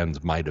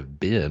plans might have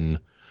been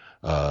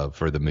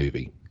for the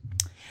movie.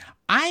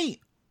 I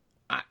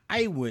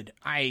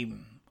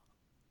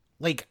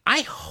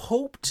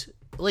hoped,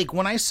 like,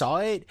 when I saw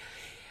it,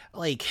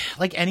 like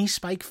any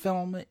Spike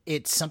film,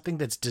 it's something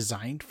that's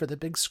designed for the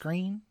big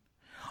screen.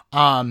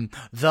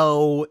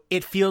 Though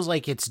it feels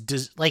like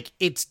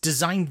it's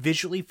designed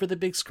visually for the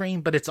big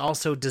screen, but it's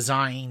also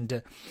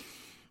designed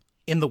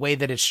in the way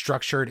that it's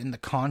structured, and the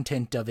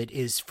content of it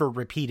is for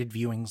repeated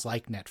viewings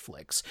like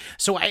Netflix.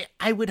 So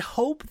I would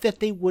hope that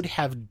they would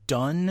have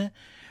done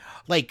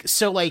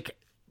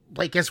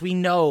as we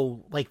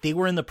know, they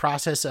were in the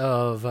process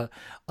of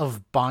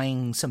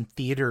buying some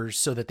theaters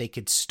so that they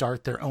could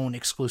start their own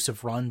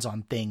exclusive runs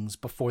on things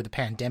before the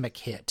pandemic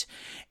hit.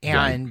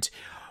 And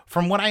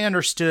from what I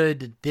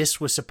understood, this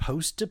was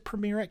supposed to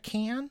premiere at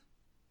Cannes,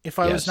 if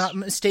I was not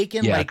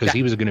mistaken. Yeah, because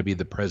he was going to be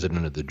the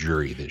president of the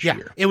jury this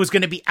year. It was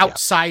going to be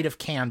outside of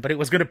Cannes, but it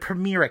was going to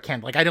premiere at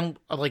Cannes.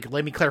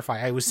 Let me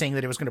clarify. I was saying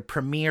that it was going to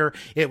premiere,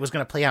 it was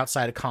going to play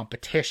outside of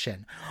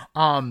competition.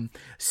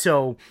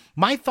 So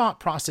my thought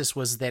process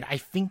was that I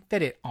think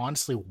that it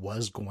honestly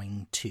was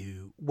going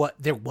to,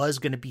 there was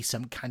going to be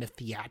some kind of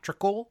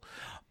theatrical,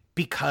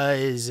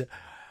 because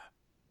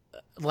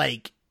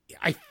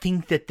I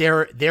think that they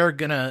were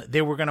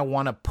gonna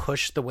want to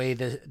push the way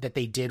that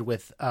they did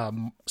with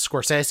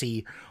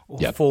Scorsese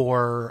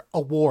for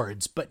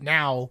awards. But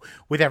now,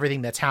 with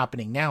everything that's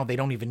happening now, they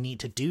don't even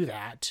need to do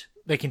that.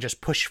 They can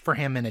just push for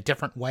him in a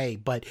different way.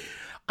 But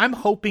I'm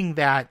hoping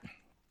that,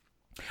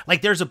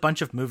 there's a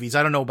bunch of movies,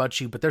 I don't know about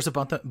you, but there's a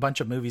bunch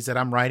of movies that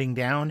I'm writing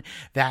down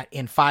that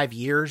in 5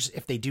 years,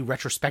 if they do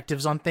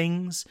retrospectives on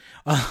things,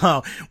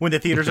 when the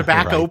theaters are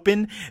back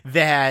open,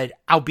 that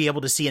I'll be able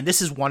to see. And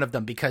this is one of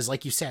them, because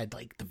like you said,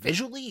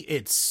 visually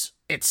it's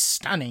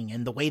stunning,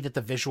 and the way that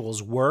the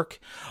visuals work,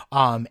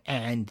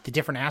 and the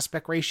different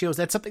aspect ratios,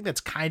 that's something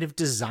that's kind of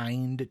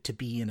designed to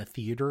be in a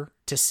theater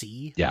to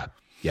see. Yeah,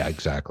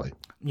 exactly.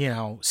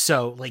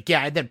 So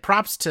and then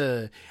props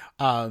to,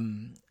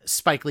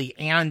 Spike Lee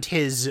and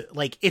his,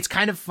 it's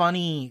kind of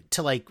funny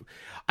to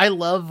I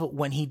love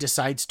when he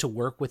decides to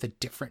work with a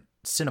different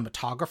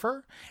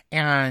cinematographer,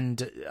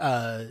 and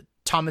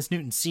Thomas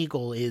Newton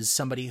Siegel is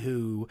somebody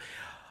who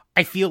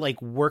I feel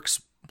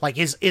works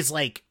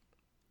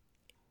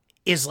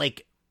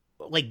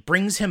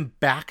brings him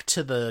back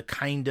to the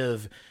kind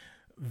of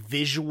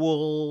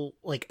visual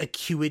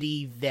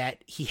acuity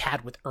that he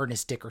had with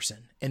Ernest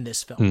Dickerson in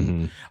this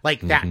film.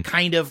 That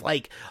kind of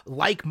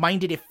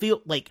like-minded. It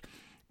feel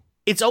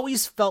it's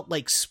always felt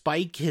like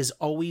Spike has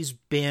always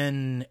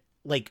been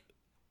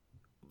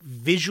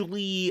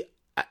visually,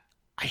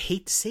 I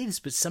hate to say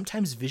this, but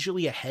sometimes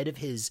visually ahead of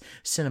his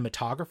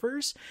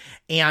cinematographers.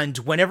 And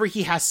whenever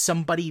he has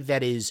somebody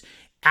that is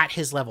at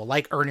his level,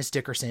 like Ernest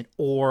Dickerson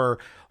or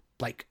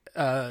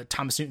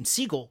Thomas Newton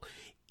Siegel,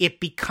 it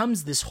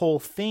becomes this whole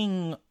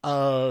thing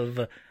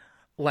of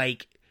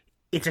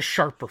it's a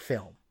sharper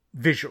film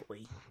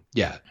visually.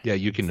 Yeah,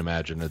 you can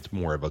imagine it's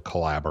more of a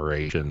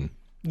collaboration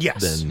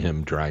than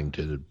him trying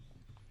to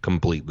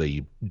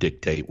completely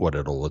dictate what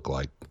it'll look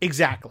like.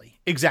 Exactly.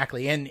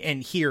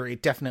 And here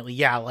it definitely,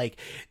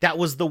 that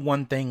was the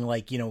one thing,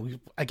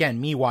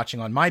 again, me watching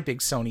on my big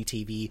Sony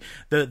TV,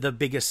 the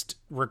biggest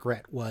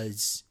regret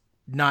was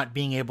not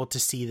being able to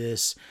see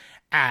this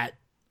at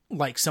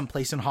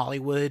someplace in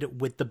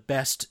Hollywood with the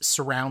best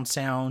surround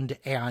sound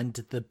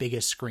and the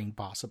biggest screen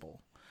possible.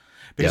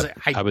 Because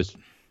I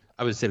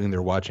was sitting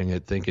there watching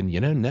it thinking,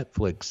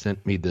 Netflix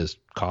sent me this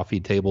coffee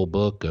table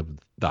book of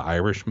The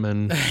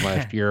Irishman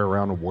last year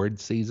around award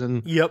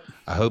season. Yep.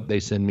 I hope they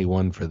send me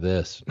one for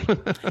this.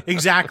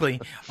 Exactly.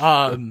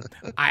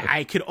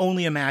 I could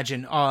only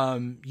imagine,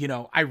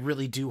 I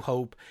really do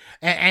hope.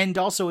 And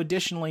also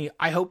additionally,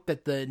 I hope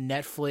that the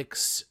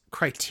Netflix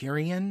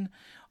Criterion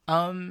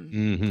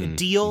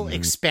deal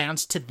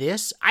expands to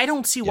this. I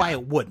don't see why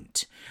it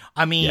wouldn't.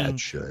 I mean, it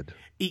should.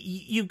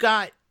 You've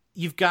got,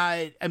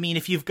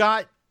 if you've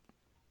got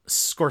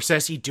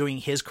Scorsese doing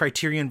his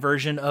Criterion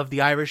version of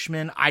The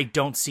Irishman, I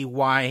don't see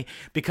why,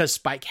 because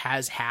Spike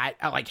has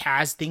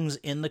things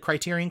in the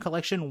Criterion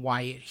collection,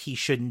 why he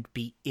shouldn't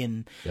be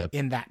in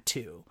that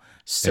too.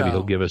 So maybe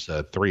he'll give us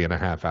a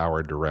 3.5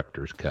 hour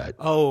director's cut.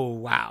 Oh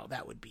wow,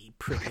 that would be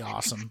pretty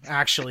awesome.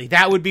 Actually,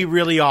 that would be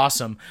really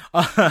awesome.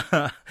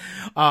 But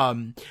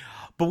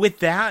with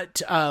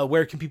that,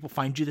 where can people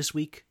find you this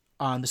week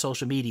on the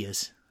social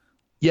medias?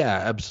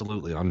 Yeah,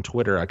 absolutely. On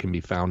Twitter, I can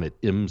be found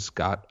at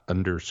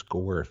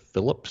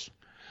mscott_Phillips.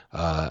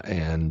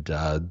 And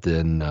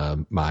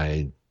then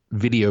my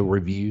video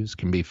reviews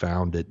can be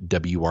found at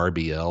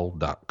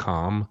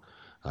wrbl.com.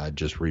 I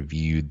just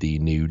reviewed the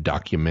new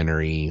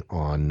documentary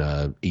on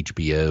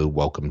HBO,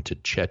 Welcome to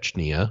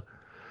Chechnya.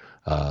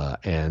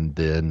 And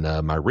then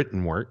my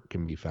written work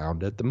can be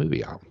found at the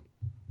Movie Aisle.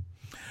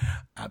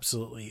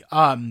 Absolutely.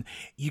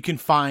 You can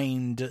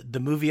find the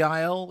Movie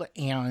Aisle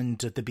and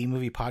the B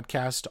Movie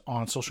Podcast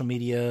on social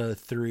media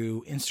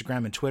through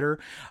Instagram and Twitter.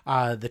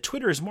 The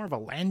Twitter is more of a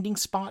landing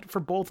spot for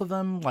both of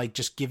them,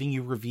 just giving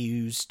you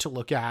reviews to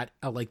look at,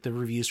 the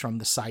reviews from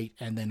the site,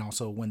 and then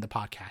also when the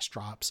podcast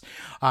drops.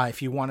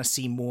 If you want to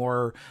see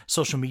more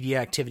social media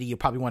activity, you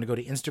probably want to go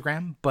to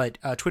Instagram, but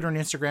Twitter and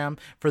Instagram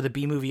for the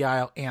B Movie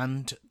Aisle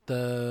and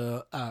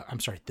the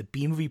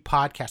B Movie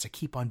Podcast. I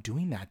keep on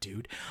doing that,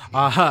 dude.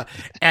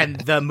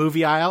 And the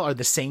Movie Aisle are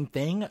the same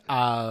thing.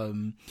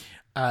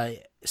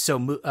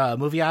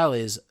 Movie Aisle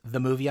is the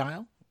Movie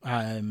Aisle.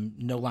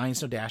 No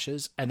lines, no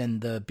dashes. And then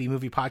the B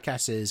Movie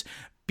Podcast is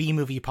B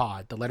Movie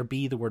Pod. The letter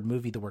B, the word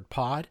movie, the word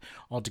pod,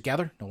 all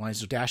together. No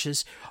lines, no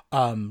dashes.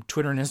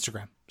 Twitter and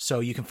Instagram. So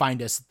you can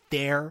find us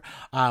there,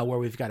 where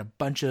we've got a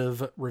bunch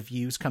of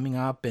reviews coming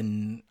up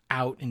and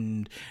out,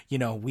 and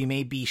we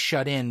may be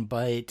shut in,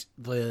 but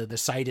the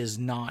site is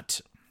not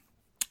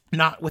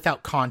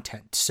without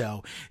content,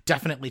 so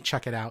definitely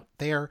check it out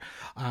there.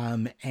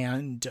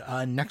 And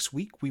next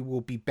week we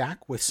will be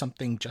back with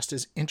something just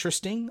as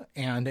interesting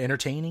and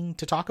entertaining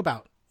to talk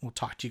about. We'll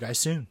talk to you guys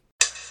soon.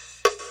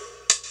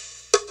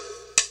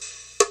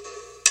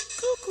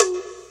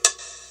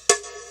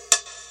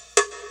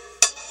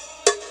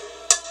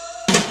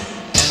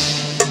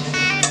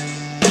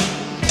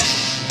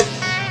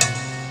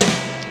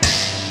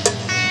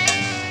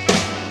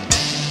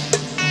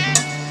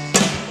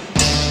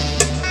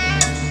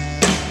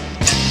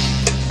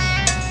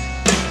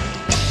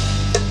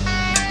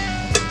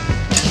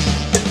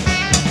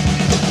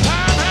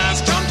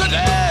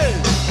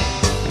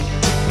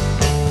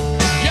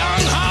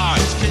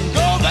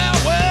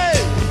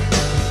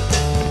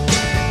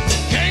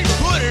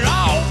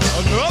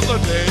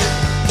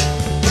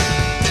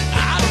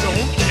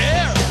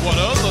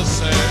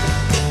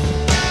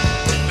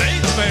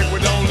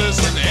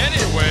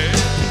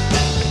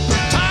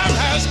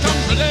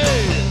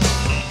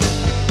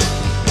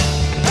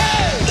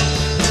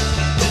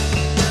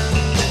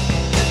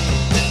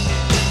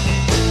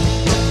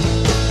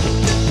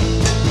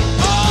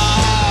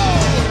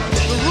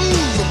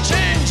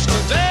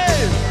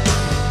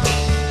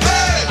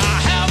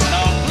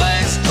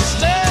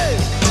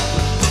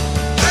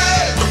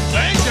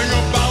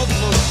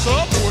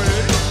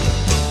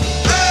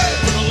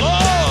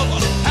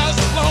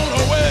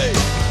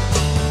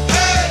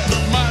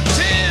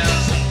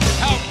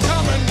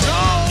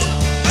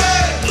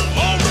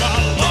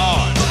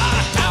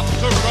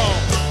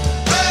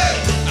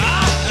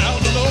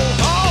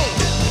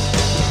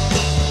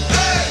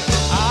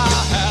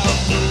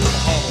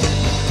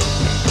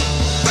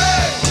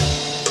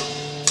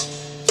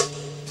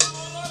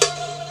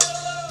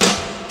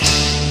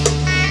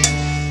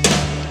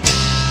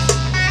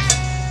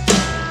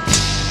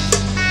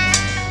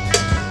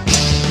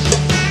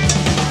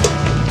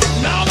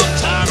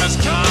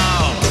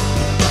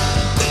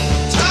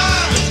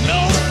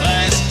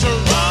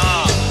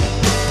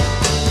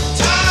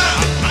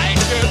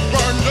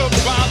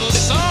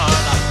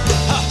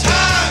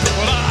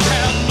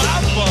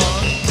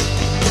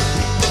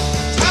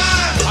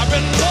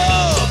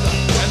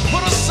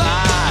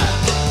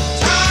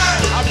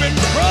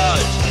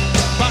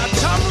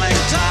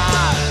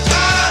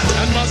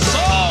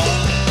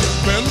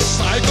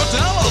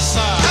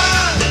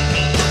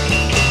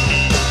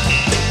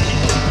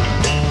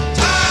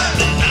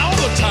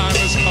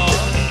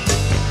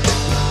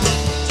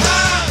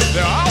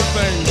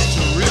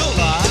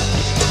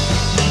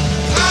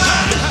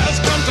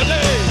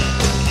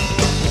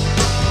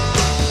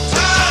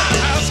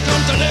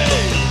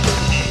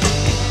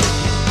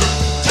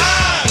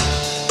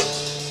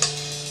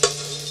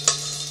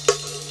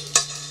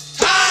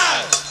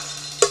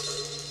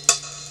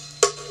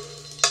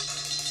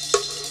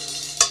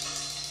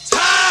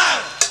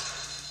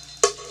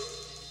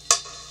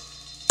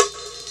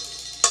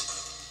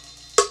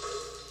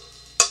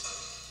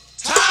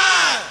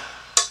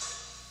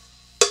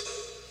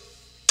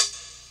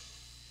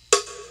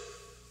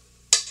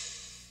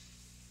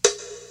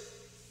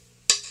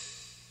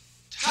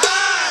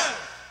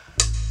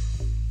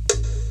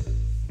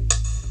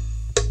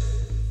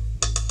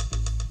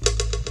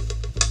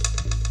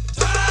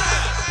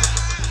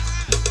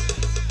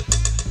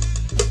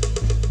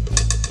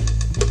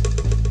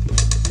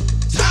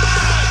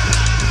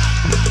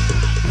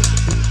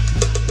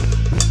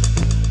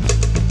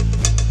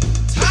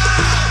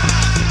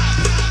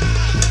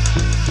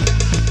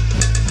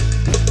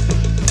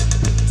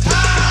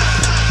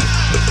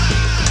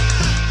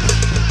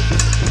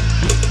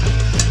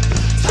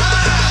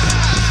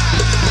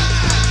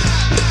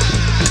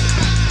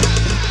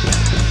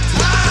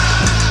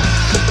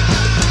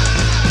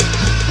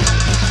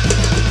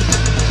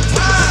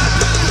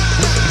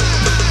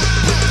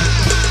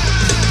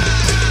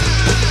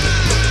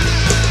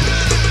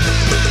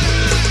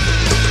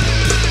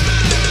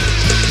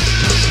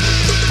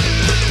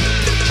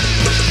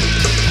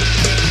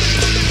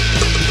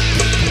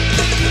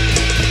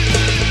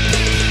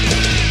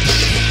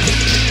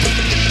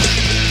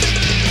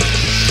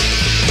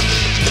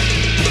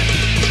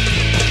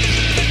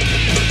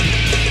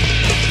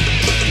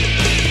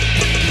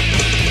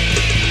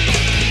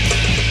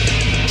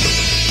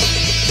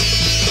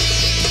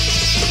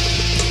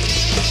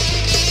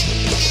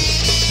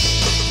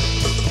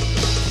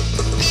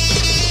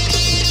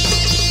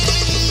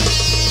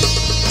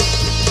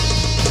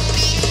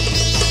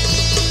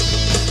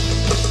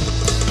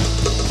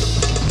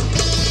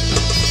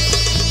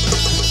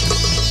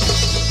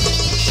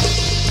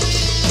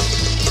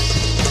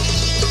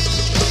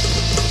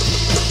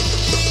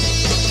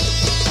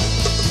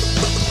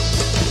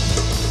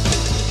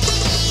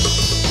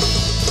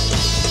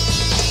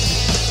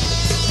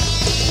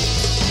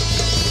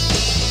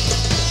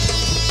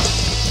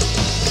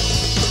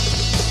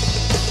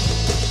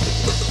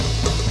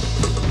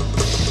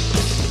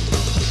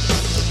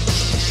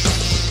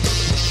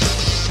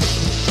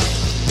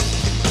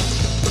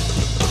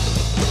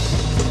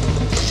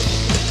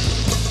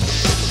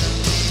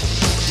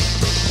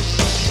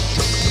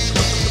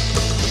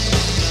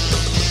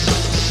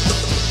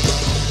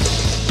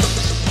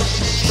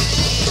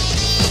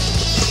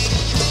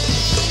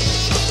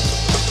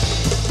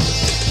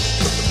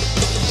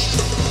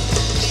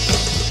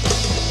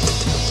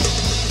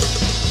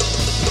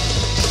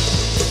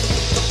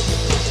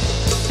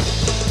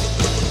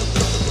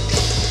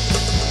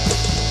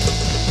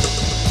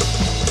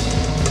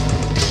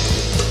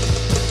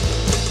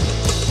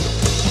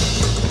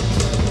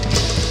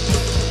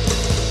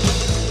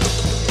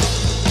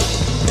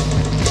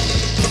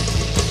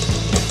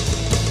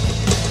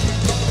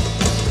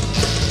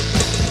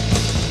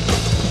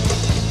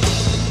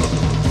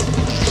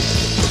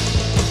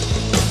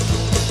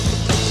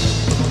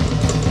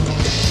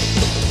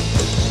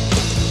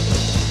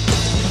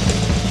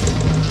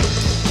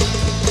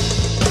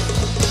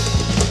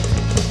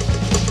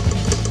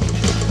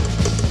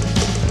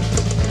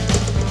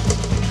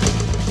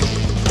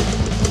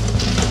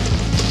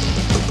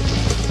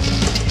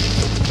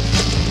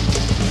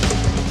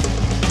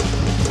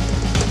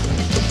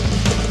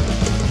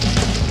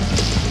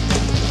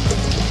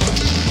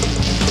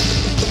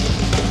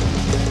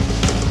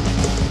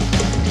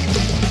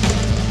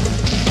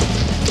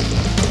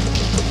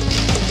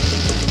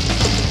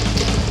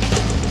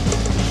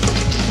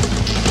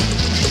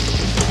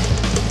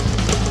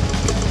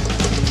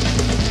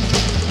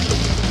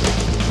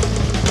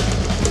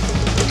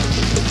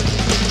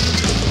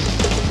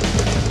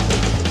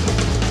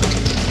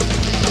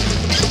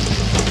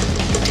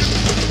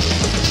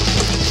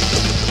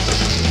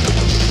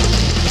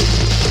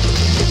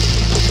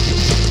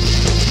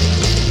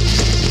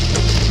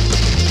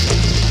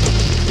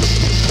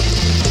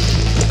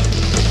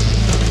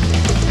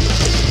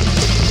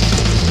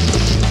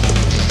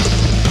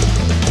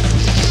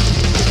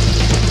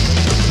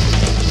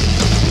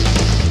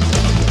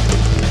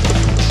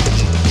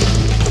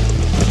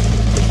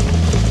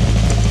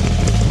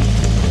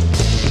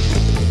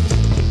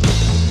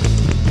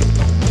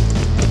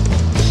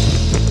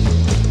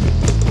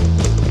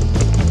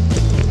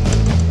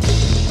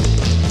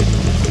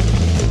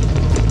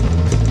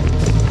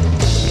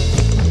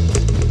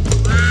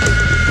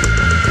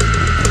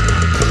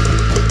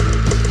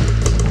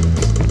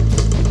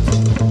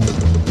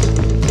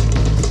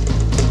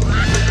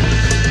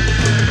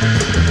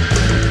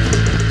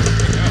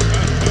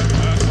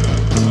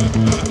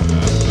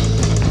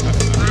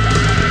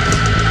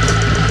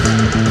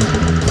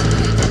 Bye.